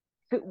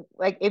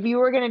like if you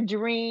were going to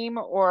dream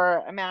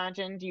or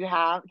imagine,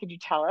 could you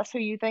tell us who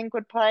you think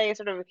would play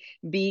sort of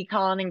B,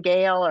 Colin and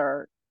Gail,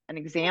 or an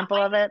example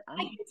of it? I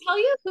can tell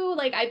you who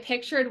like I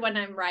pictured when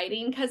I'm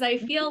writing, because I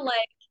feel like,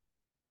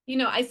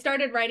 I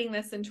started writing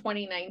this in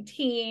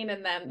 2019,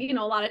 and then,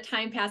 a lot of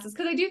time passes,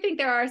 because I do think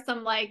there are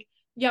some like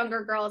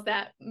younger girls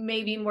that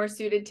may be more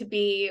suited to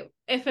be,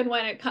 if and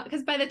when it comes,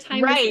 because by the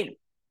time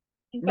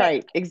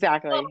Right,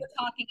 exactly. We're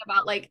talking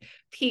about like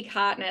peak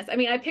hotness. I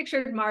mean, I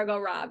pictured Margot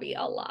Robbie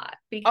a lot,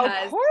 because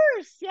of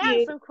course,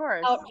 yes, of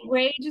course,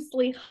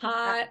 outrageously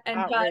hot and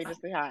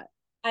outrageously hot.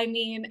 I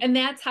mean, and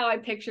that's how I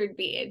pictured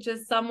B.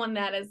 Just someone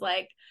that is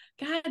like,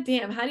 God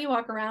damn, how do you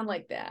walk around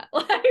like that?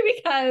 Like,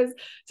 because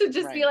to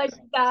just be like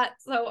that,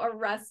 so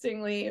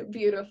arrestingly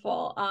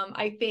beautiful.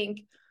 I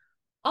think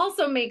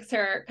also makes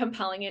her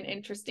compelling and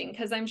interesting,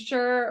 because I'm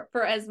sure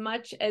for as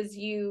much as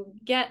you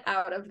get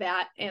out of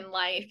that in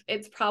life,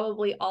 it's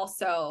probably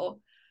also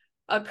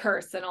a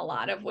curse in a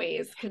lot of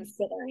ways,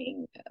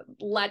 considering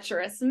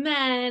lecherous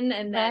men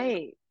and then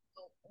Right.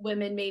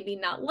 women maybe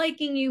not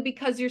liking you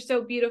because you're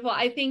so beautiful.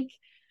 I think,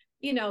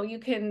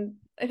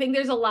 I think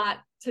there's a lot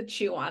to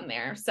chew on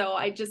there. So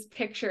I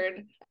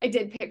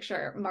did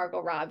picture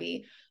Margot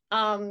Robbie.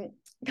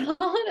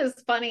 Colin is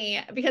funny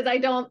because I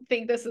don't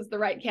think this is the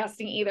right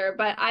casting either,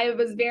 but I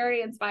was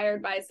very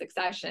inspired by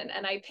Succession,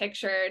 and I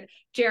pictured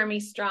Jeremy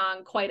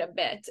Strong quite a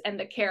bit, and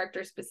the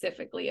character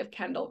specifically of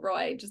Kendall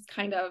Roy, just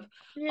kind of a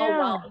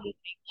Yeah.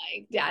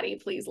 like, daddy,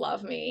 please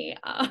love me.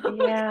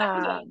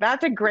 Yeah,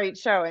 that's a great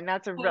show, and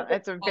it's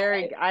a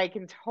very, Kind I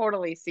can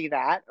totally see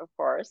that, of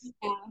course. of,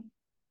 yeah.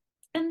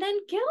 And then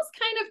Gail's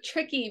kind of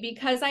tricky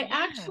because I Yeah.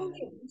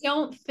 actually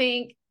don't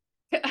think,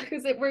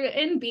 because we're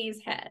in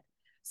B's head.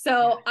 Yeah.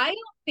 So I don't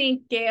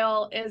think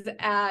Gail is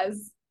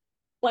as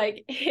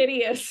like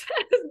hideous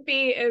as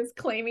B is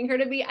claiming her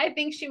to be. I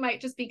think she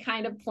might just be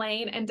kind of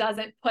plain and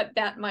doesn't put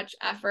that much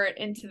effort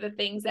into the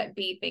things that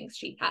B thinks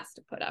she has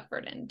to put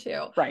effort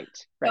into.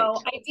 Right, right.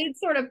 So I did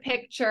sort of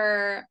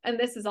picture, and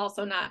this is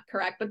also not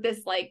correct, but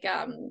this like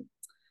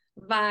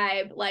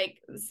vibe, like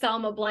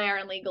Selma Blair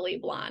and Legally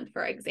Blonde,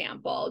 for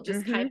example,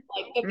 just kind of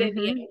like the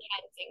Vivian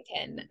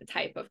Kensington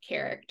type of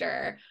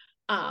character.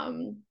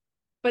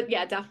 But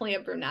yeah, definitely a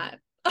brunette.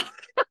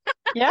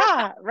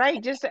 Yeah,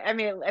 right. Just, I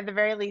mean, at the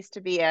very least,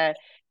 to be a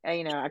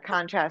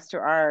contrast to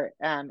our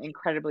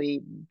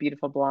incredibly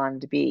beautiful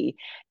blonde bee.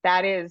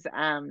 That is,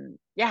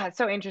 yeah, it's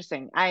so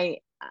interesting. I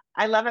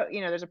love it.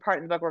 There's a part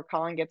in the book where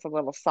Colin gets a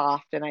little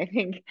soft, and I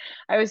think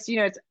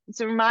it's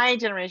so my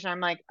generation. I'm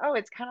like, oh,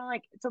 it's kind of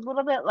like it's a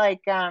little bit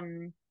like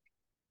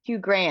Hugh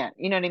Grant.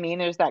 You know what I mean?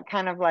 There's that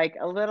kind of like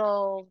a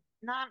little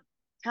not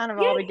kind of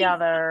Yeah, all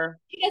together.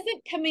 he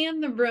doesn't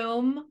command the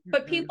room,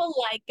 but Mm-mm. people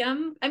like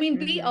him. I mean,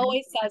 Bea Hmm.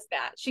 always says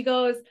that. She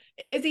goes,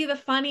 is he the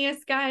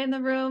funniest guy in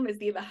the room? Is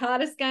he the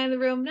hottest guy in the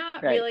room? Not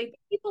Right. really.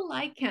 People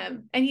like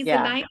him, and he's a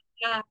Yeah. nice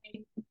guy,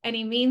 and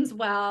he means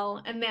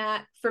well. And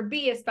that, for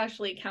Bea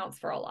especially, counts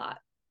for a lot.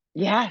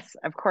 Yes,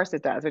 of course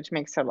it does, which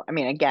makes so, I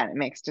mean, again, it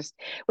makes just,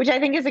 which I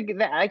think is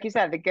like you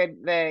said,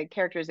 the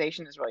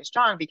characterization is really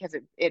strong because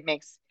it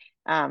makes,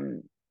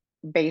 um,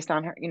 based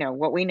on her,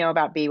 what we know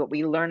about B, what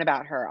we learn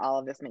about her, all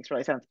of this makes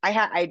really sense.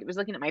 I was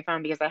looking at my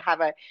phone because I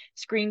have a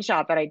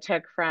screenshot that I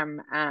took I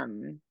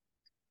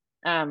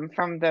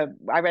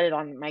read it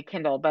on my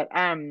Kindle, but,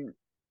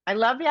 I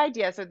love the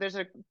idea. So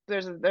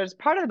there's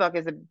part of the book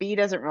is that B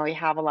doesn't really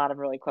have a lot of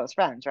really close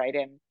friends, right?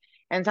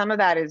 And some of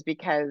that is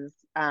because,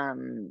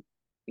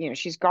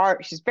 she's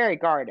very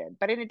guarded.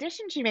 But in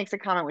addition, she makes a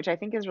comment which I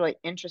think is really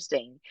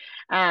interesting.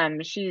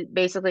 She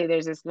basically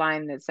there's this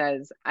line that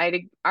says,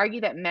 "I'd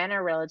argue that men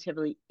are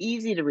relatively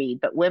easy to read,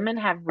 but women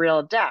have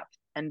real depth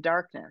and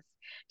darkness,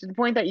 to the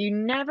point that you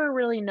never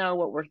really know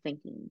what we're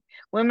thinking.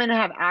 Women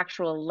have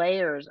actual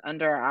layers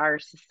under our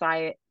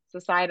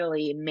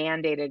societally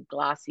mandated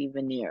glossy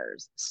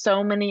veneers.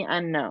 So many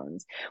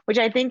unknowns," which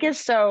I think it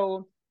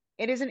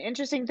is an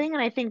interesting thing.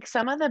 And I think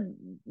some of the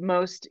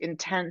most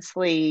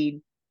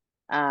intensely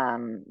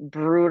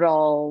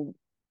brutal,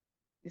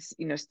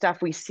 stuff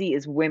we see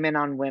is women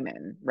on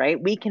women, right?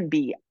 We can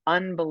be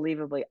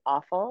unbelievably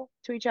awful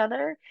to each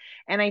other.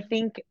 And I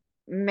think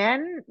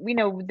men,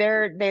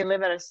 they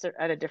live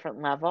at a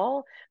different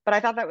level, but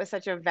I thought that was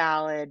such a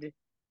valid,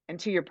 and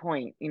to your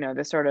point,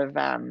 the sort of,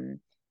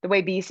 the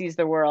way B sees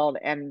the world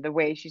and the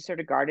way she's sort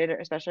of guarded,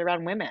 especially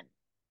around women.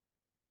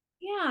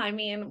 Yeah, I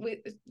mean,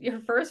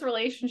 your first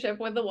relationship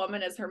with a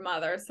woman is her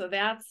mother, so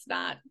that's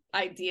not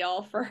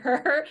ideal for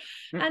her.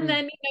 And Mm-mm.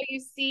 then,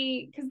 you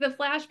see, because the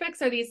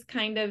flashbacks are these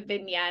kind of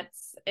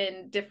vignettes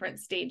in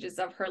different stages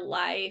of her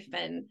life,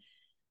 and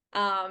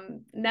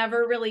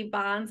never really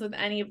bonds with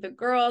any of the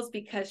girls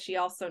because she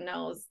also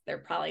knows they're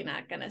probably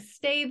not going to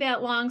stay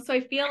that long. So I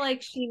feel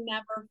like she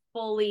never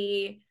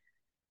fully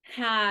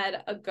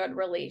had a good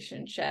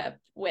relationship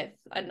with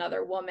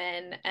another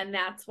woman, and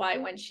that's why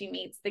when she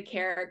meets the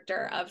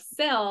character of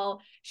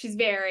Syl, she's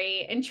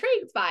very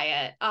intrigued by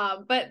it,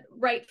 but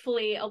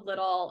rightfully a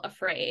little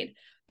afraid.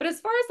 But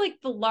as far as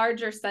like the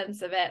larger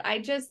sense of it, I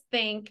just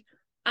think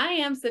I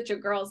am such a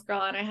girl's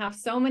girl, and I have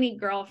so many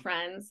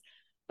girlfriends.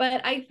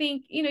 But I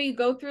think, you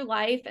go through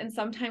life and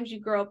sometimes you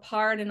grow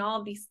apart and all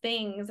of these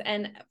things.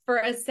 And for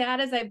as sad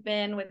as I've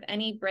been with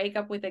any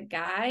breakup with a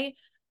guy,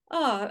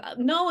 oh,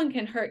 no one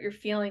can hurt your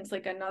feelings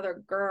like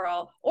another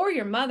girl, or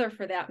your mother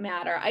for that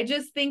matter. I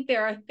just think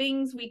there are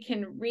things we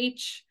can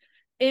reach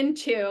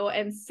into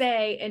and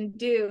say and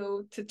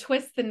do to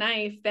twist the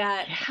knife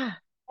that, Yeah.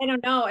 I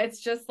don't know,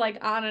 it's just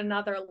like on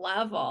another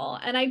level.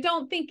 And I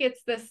don't think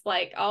it's this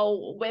like,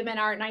 oh, women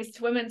aren't nice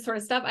to women sort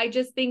of stuff. I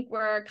just think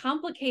we're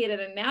complicated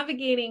and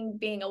navigating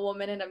being a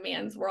woman in a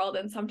man's world.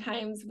 And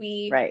sometimes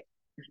we Right.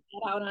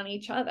 get out on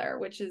each other,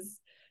 which is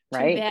too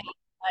Right. bad.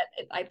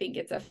 But I think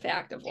it's a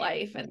fact of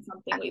life and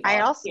something we've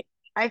I all also,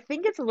 I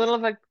think it's a little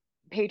of a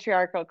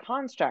patriarchal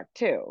construct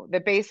too,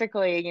 that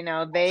basically, you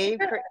know,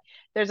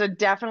 there's a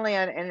definitely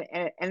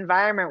an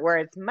environment where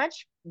it's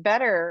much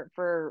better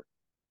for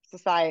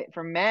society,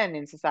 for men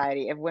in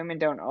society, if women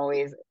don't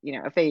always, you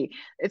know, if they,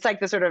 it's like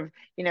the sort of,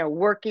 you know,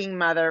 working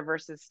mother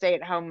versus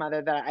stay-at-home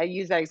mother, that I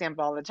use that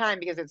example all the time,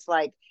 because it's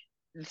like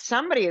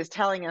somebody is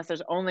telling us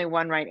there's only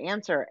one right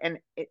answer, and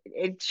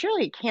it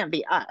surely can't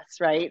be us,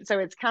 right? So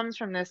it comes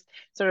from this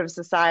sort of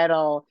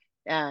societal,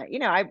 you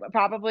know, I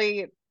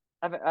probably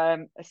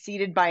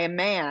seated by a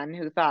man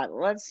who thought,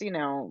 let's, you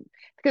know,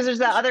 because there's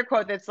that other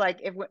quote that's like,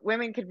 if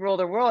women could rule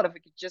the world, if we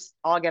could just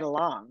all get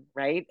along,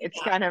 right?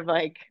 It's kind of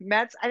like,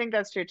 that's, I think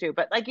that's true too.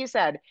 But like you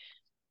said,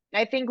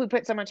 I think we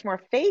put so much more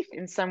faith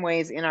in some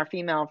ways in our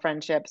female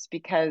friendships,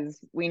 because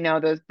we know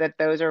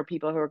those are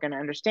people who are going to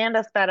understand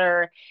us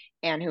better,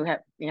 and who have,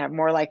 you know,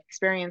 more life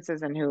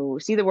experiences, and who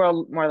see the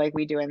world more like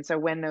we do. And so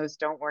when those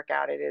don't work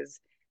out,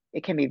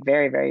 it can be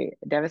very, very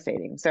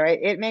devastating. So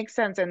it makes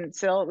sense. And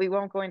Syl, we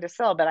won't go into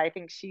Syl, but I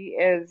think she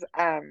is,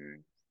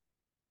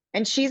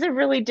 and she's a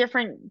really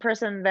different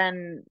person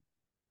than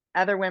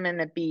other women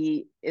that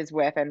B is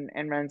with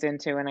and runs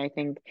into. And I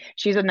think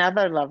she's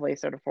another lovely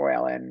sort of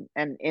foil,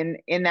 and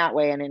in that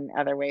way, and in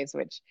other ways,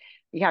 which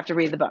you have to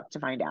read the book to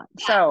find out.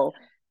 So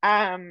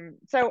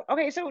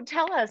okay, so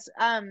tell us,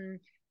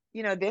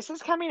 you know, this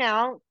is coming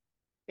out.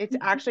 It's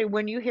actually,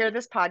 when you hear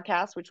this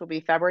podcast, which will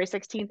be February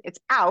 16th, it's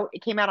out.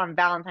 It came out on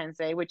Valentine's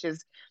Day, which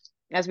is,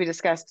 as we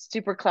discussed,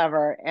 super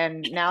clever.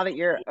 And now that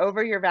you're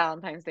over your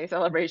Valentine's Day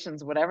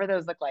celebrations, whatever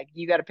those look like,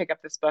 you got to pick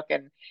up this book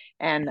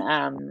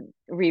and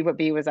read what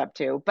B was up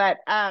to. But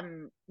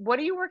what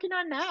are you working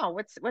on now?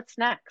 What's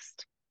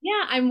next?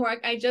 Yeah,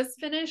 I just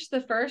finished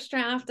the first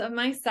draft of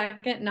my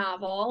second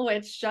novel,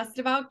 which just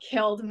about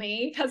killed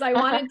me because I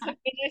wanted to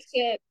finish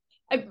it.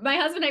 My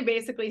husband and I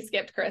basically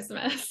skipped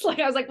Christmas. Like,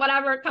 I was like,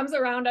 whatever, it comes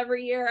around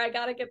every year, I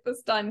got to get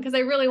this done, because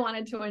I really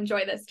wanted to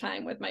enjoy this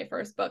time with my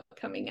first book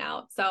coming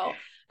out. So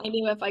I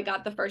knew if I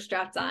got the first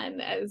draft done,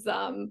 as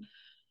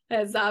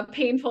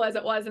painful as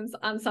it was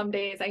on some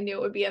days, I knew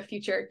it would be a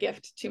future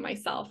gift to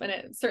myself, and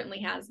it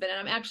certainly has been. And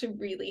I'm actually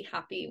really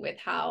happy with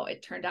how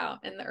it turned out,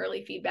 and the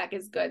early feedback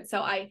is good.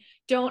 So I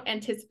don't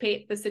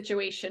anticipate the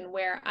situation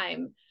where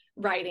I'm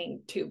writing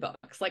two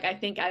books. Like, I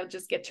think I'll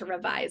just get to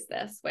revise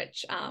this,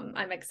 which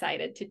I'm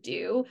excited to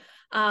do.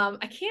 I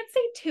can't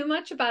say too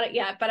much about it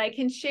yet, but I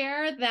can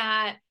share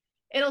that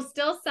it'll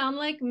still sound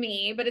like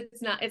me, but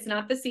it's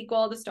not the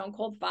sequel to Stone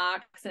Cold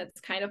Fox, and it's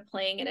kind of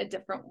playing in a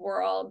different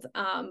world.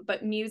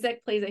 But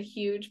music plays a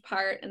huge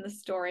part in the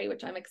story,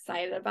 which I'm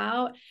excited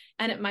about.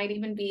 And it might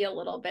even be a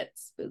little bit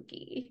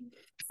spooky.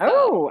 So.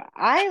 Oh,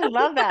 I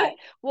love that.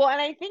 Well,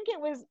 and I think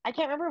I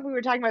can't remember if we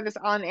were talking about this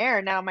on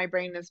air. Now my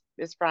brain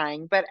is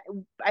frying, but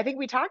I think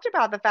we talked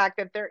about the fact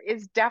that there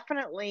is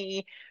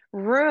definitely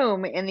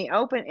room in the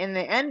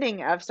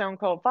ending of Stone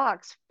Cold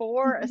Fox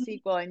for a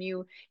sequel. And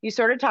you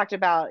sort of talked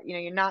about, you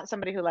know, you're not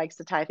somebody who likes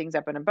to tie things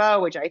up in a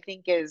bow, which I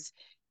think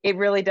it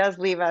really does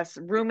leave us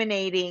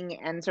ruminating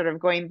and sort of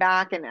going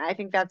back. And I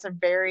think that's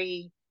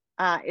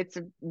it's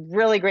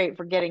really great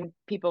for getting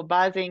people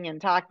buzzing and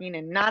talking.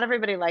 And not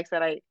everybody likes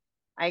that.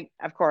 I,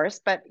 of course,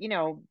 but you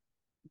know,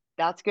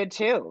 that's good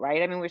too,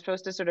 right? I mean, we're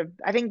supposed to sort of,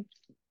 I think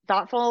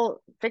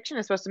thoughtful fiction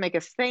is supposed to make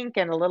us think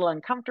and a little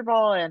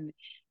uncomfortable. And,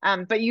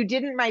 but you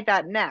didn't write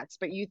that next,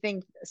 but you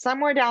think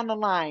somewhere down the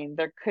line,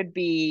 there could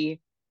be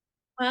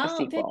a Well,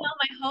 sequel. Danielle,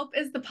 my hope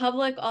is the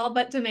public all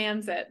but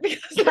demands it.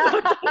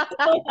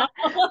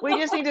 We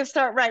just need to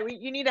start, right?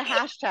 You need a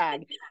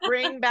hashtag,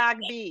 bring back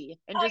B,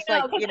 and just I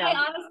know, like, you know.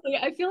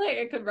 I feel like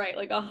I could write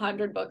like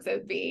 100 books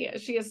as B.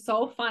 She is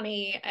so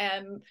funny,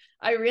 and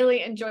I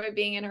really enjoy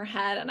being in her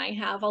head, and I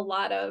have a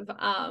lot of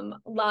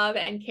love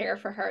and care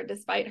for her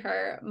despite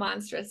her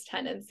monstrous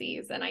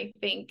tendencies. And I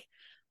think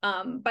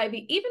by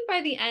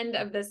the end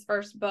of this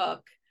first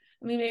book,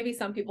 I mean, maybe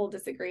some people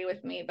disagree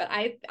with me, but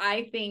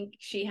I think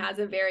she has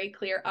a very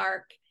clear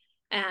arc,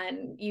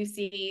 and you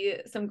see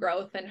some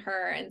growth in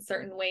her in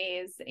certain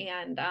ways.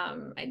 And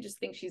I just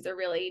think she's a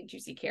really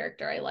juicy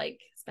character I like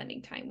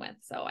spending time with.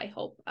 So I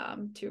hope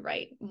to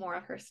write more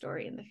of her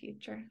story in the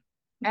future.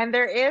 And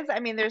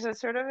there's a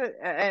sort of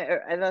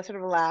a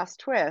sort of last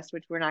twist,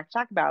 which we're not going to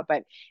talk about,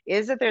 but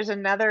is that there's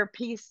another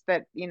piece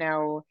that, you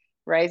know,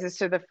 rises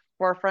to the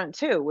forefront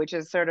too, which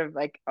is sort of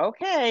like,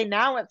 okay,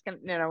 now what's going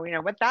to, you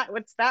know, what's that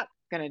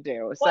going to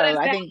do? So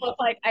I think,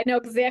 like, I know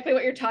exactly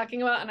what you're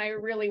talking about, and I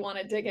really want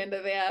to dig into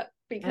that,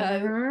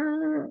 because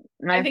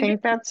I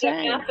think that's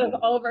right. Massive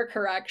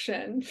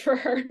overcorrection for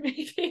her,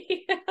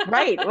 maybe.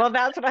 Right. Well,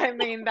 that's what I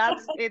mean.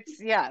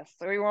 Yes.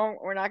 So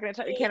we're not going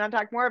to, we cannot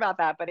talk more about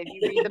that. But if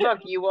you read the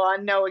book, you will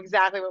know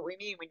exactly what we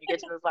mean when you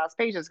get to those last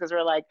pages, because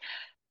we're like,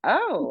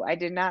 oh, I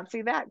did not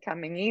see that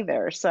coming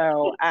either.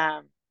 So,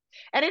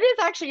 and it is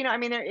actually, you know, I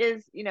mean, there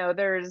is, you know,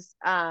 there's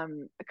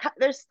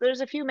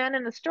a few men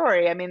in the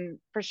story. I mean,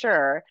 for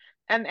sure.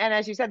 And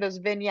as you said, those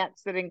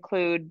vignettes that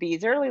include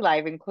B's early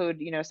life include,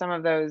 you know, some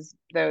of those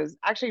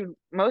actually,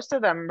 most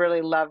of them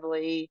really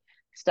lovely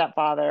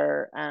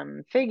stepfather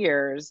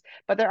figures.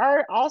 But there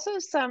are also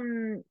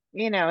some,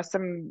 you know,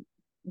 some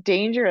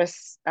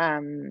dangerous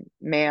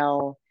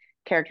male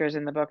characters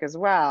in the book as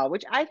well,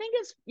 which I think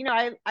is,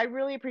 I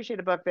really appreciate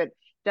a book that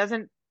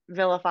doesn't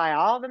vilify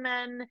all the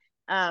men,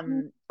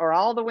 or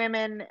all the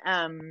women,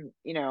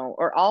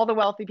 or all the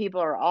wealthy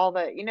people, or all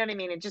the, you know what I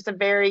mean? It's just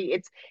there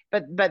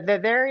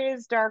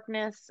is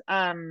darkness,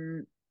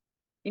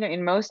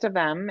 in most of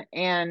them,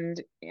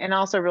 and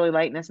also really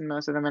lightness in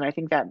most of them. And I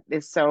think that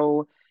is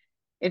so,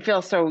 it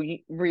feels so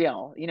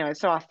real, it's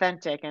so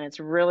authentic, and it's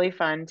really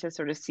fun to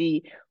sort of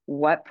see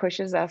what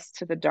pushes us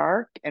to the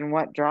dark and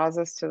what draws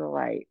us to the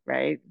light,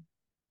 right?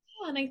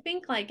 Well, and I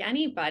think like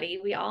anybody,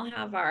 we all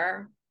have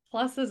our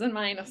pluses and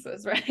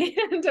minuses, right?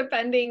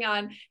 Depending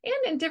on, and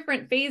in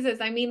different phases.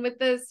 I mean, with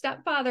the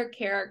stepfather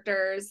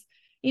characters,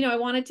 I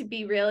wanted to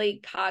be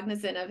really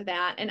cognizant of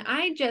that. And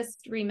I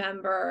just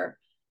remember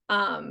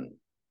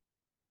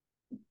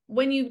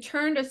when you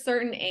turned a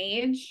certain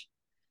age,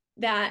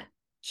 that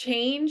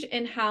change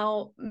in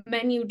how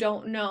men you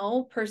don't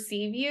know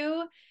perceive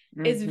you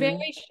is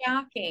very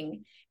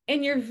shocking.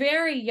 And you're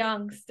very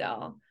young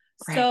still.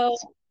 Right. So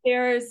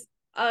there's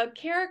a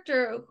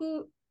character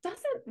who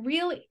doesn't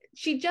really,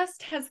 she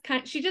just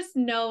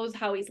knows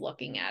how he's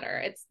looking at her.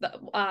 It's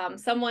the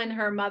someone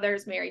her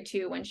mother's married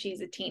to when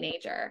she's a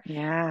teenager.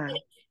 Yeah.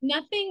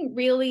 Nothing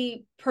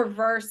really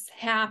perverse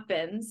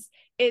happens.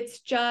 It's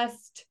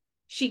just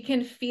she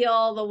can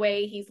feel the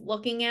way he's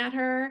looking at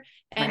her,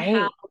 and right.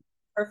 how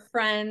her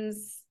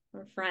friends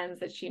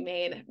that she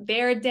made,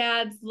 their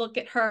dads look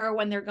at her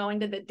when they're going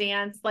to the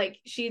dance. Like,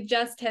 she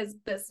just has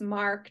this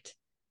marked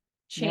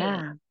change.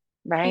 Yeah.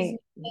 Right. She's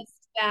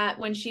noticed that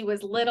when she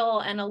was little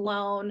and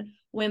alone,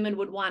 women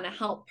would want to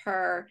help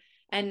her.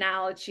 And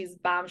now that she's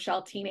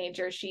bombshell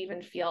teenager, she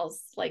even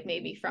feels like,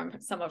 maybe from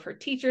some of her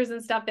teachers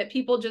and stuff, that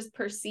people just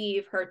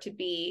perceive her to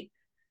be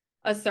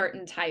a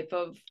certain type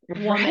of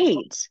woman,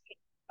 right.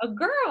 a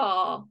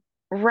girl.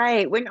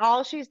 Right. When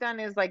all she's done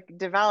is like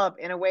develop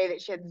in a way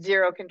that she had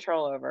zero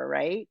control over,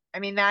 right? I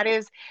mean,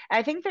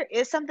 I think there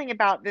is something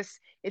about this.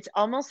 It's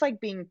almost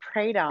like being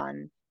preyed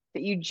on,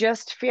 that you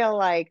just feel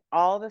like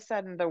all of a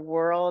sudden the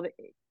world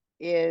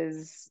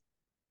is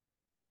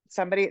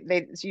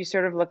you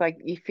sort of look like,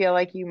 you feel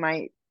like you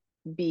might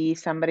be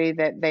somebody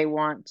that they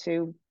want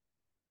to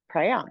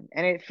prey on.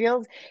 And it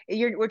feels,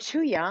 we're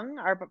too young,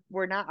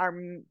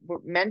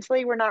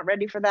 mentally we're not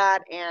ready for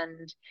that,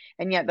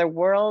 and yet the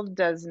world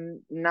does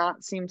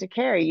not seem to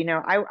care.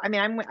 I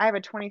mean, I have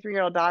a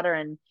 23-year-old daughter,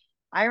 and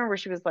I remember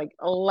she was like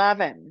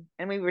 11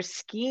 and we were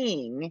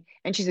skiing,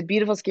 and she's a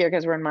beautiful skier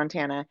because we're in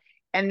Montana,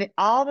 and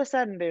all of a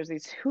sudden there's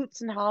these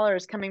hoots and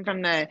hollers coming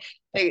from the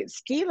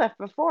ski lift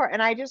before, and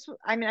I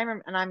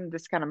remember, and I'm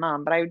this kind of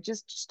mom, but I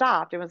just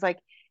stopped and was like,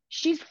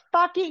 she's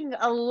fucking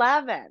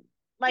 11.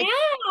 Like,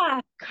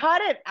 yeah,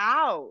 cut it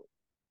out.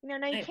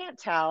 Now you can't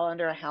tell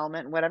under a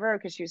helmet and whatever,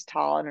 because she was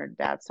tall and her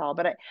dad's tall.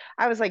 But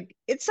I was like,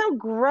 it's so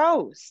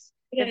gross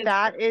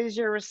that is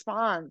your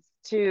response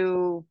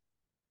to,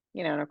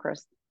 and of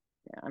course,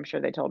 I'm sure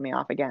they told me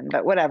off again,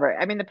 but whatever.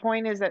 I mean, the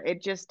point is that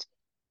it just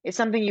is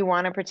something you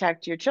want to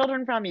protect your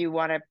children from, you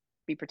want to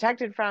be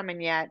protected from,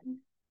 and yet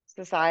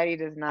society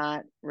does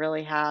not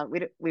really have,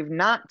 we've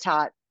not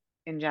taught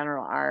in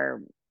general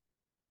our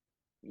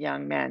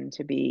young men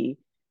to be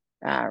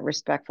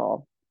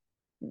respectful,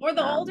 or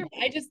the older,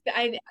 I or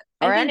think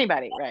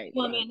anybody, right?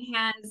 Woman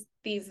has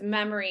these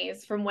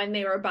memories from when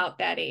they were about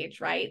that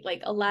age, right?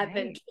 Like 11,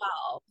 right.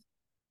 12,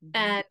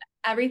 and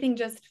everything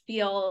just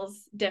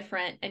feels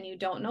different, and you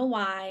don't know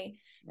why,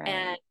 right.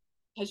 And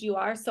because you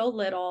are so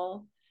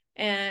little,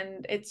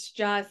 and it's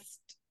just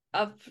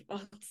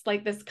it's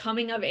like this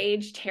coming of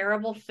age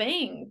terrible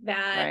thing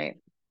that right.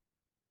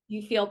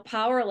 you feel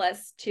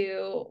powerless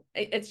to.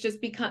 It's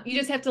just become, you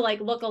just have to like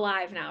look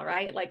alive now,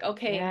 right? Like,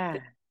 okay, yeah.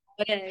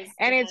 it is.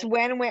 And it's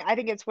when I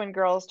think it's when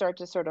girls start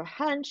to sort of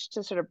hunch,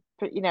 to sort of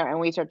put, and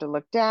we start to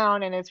look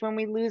down, and it's when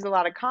we lose a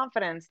lot of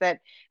confidence that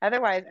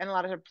otherwise, and a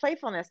lot of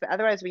playfulness that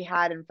otherwise we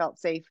had and felt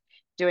safe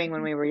doing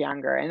when we were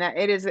younger. And that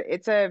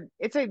it's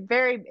a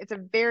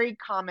very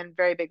common,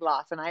 very big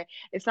loss. And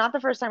it's not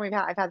the first time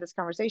I've had this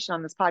conversation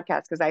on this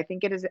podcast, because I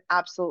think it is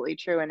absolutely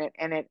true, and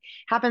it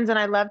happens. And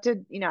I love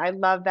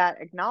that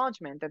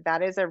acknowledgement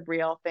that is a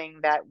real thing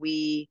that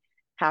we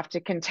have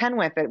to contend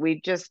with, that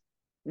we just,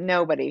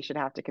 nobody should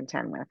have to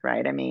contend with,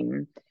 right? I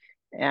mean,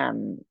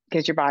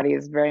 because your body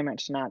is very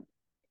much not,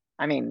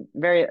 I mean,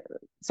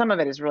 some of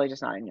it is really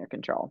just not in your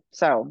control.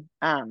 So,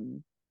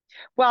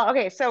 well,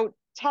 okay. So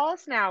tell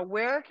us now,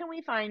 where can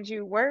we find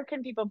you? Where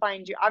can people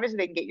find you? Obviously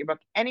they can get your book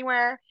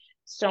anywhere,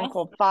 Stone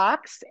Cold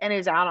Fox, and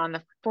is out on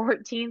the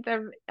 14th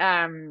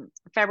of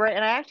February.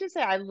 And I actually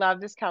say, I love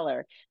this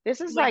color.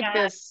 This is like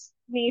this,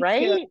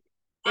 right? Too.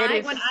 When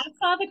I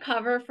saw the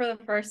cover for the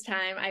first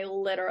time, I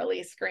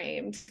literally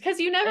screamed,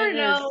 because you never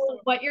know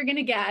what you're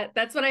gonna get.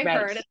 That's what I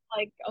heard. It's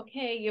like,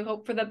 okay, you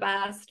hope for the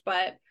best,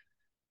 but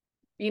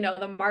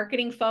the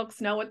marketing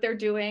folks know what they're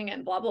doing,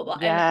 and blah blah blah.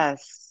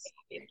 Yes,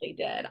 and they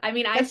did. I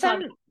mean, I saw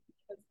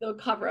the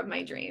cover of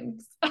my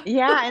dreams.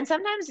 Yeah, and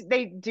sometimes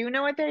they do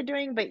know what they're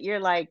doing, but you're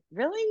like,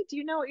 really? Do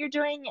you know what you're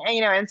doing?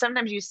 And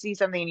sometimes you see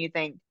something and you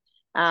think,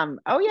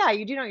 Oh yeah,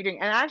 you do know what you're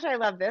doing. And actually I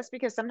love this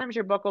because sometimes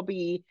your book will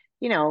be,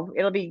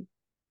 it'll be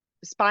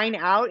spine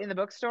out in the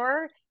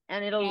bookstore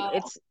and Yeah.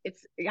 it's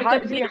It's a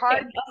hard to be beacon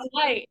of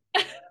light.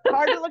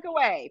 hard to look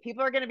away.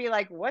 People are going to be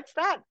like, what's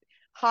that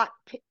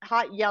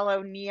hot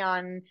yellow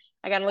neon?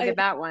 I got to look at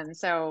that one.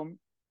 So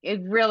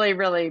it's really,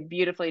 really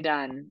beautifully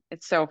done.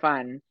 It's so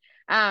fun.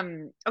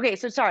 Okay.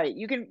 So sorry,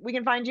 we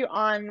can find you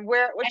on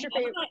what's your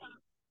favorite?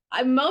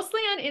 I'm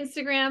mostly on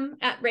Instagram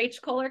at Rach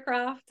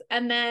Kohlercroft.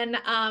 And then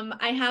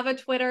I have a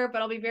Twitter,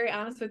 but I'll be very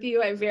honest with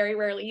you, I very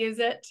rarely use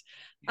it.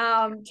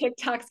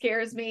 TikTok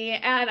scares me.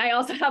 And I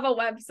also have a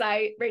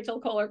website,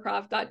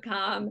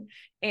 rachelkohlercroft.com.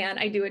 And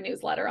I do a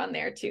newsletter on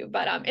there too.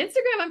 But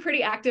Instagram, I'm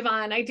pretty active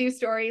on. I do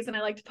stories and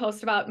I like to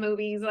post about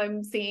movies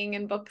I'm seeing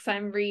and books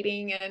I'm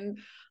reading and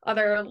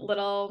other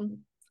little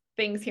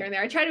things here and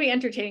there. I try to be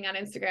entertaining on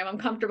Instagram. I'm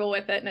comfortable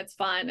with it and it's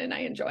fun and I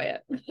enjoy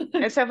it.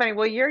 It's so funny.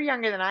 Well, you're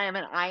younger than I am,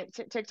 and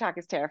TikTok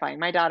is terrifying.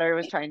 My daughter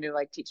was trying to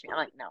like teach me. I'm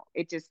like, no,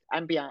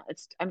 I'm beyond.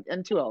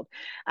 I'm too old.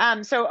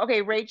 So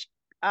okay, Rach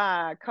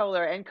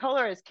Kohler, and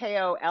Kohler is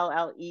Koller,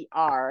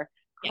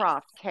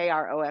 Croft,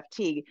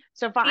 Kroft.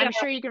 So I'm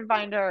sure you can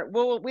find her.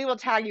 We will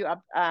tag you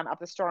up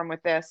the storm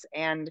with this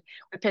and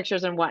with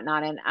pictures and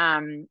whatnot,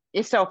 and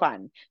it's so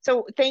fun.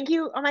 So thank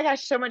you. Oh my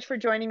gosh, so much for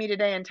joining me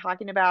today and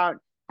talking about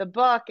the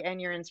book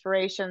and your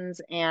inspirations.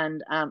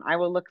 And I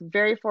will look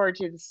very forward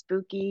to the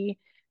spooky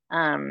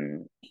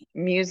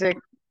music.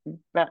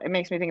 But it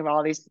makes me think of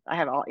all these. I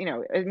have all,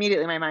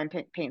 immediately my mind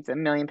paints a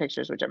million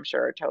pictures, which I'm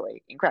sure are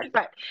totally incorrect.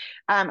 But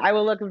I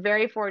will look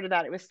very forward to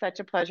that. It was such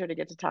a pleasure to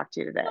get to talk to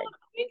you today.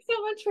 Thanks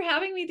so much for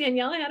having me,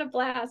 Danielle. I had a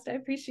blast. I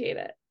appreciate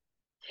it.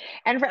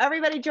 And for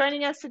everybody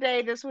joining us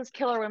today, this was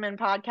Killer Women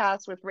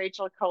Podcast with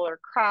Rachel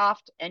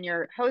Kohler-Croft and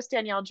your host,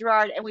 Danielle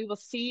Girard. And we will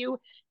see you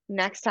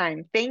next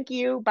time. Thank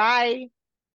you. Bye.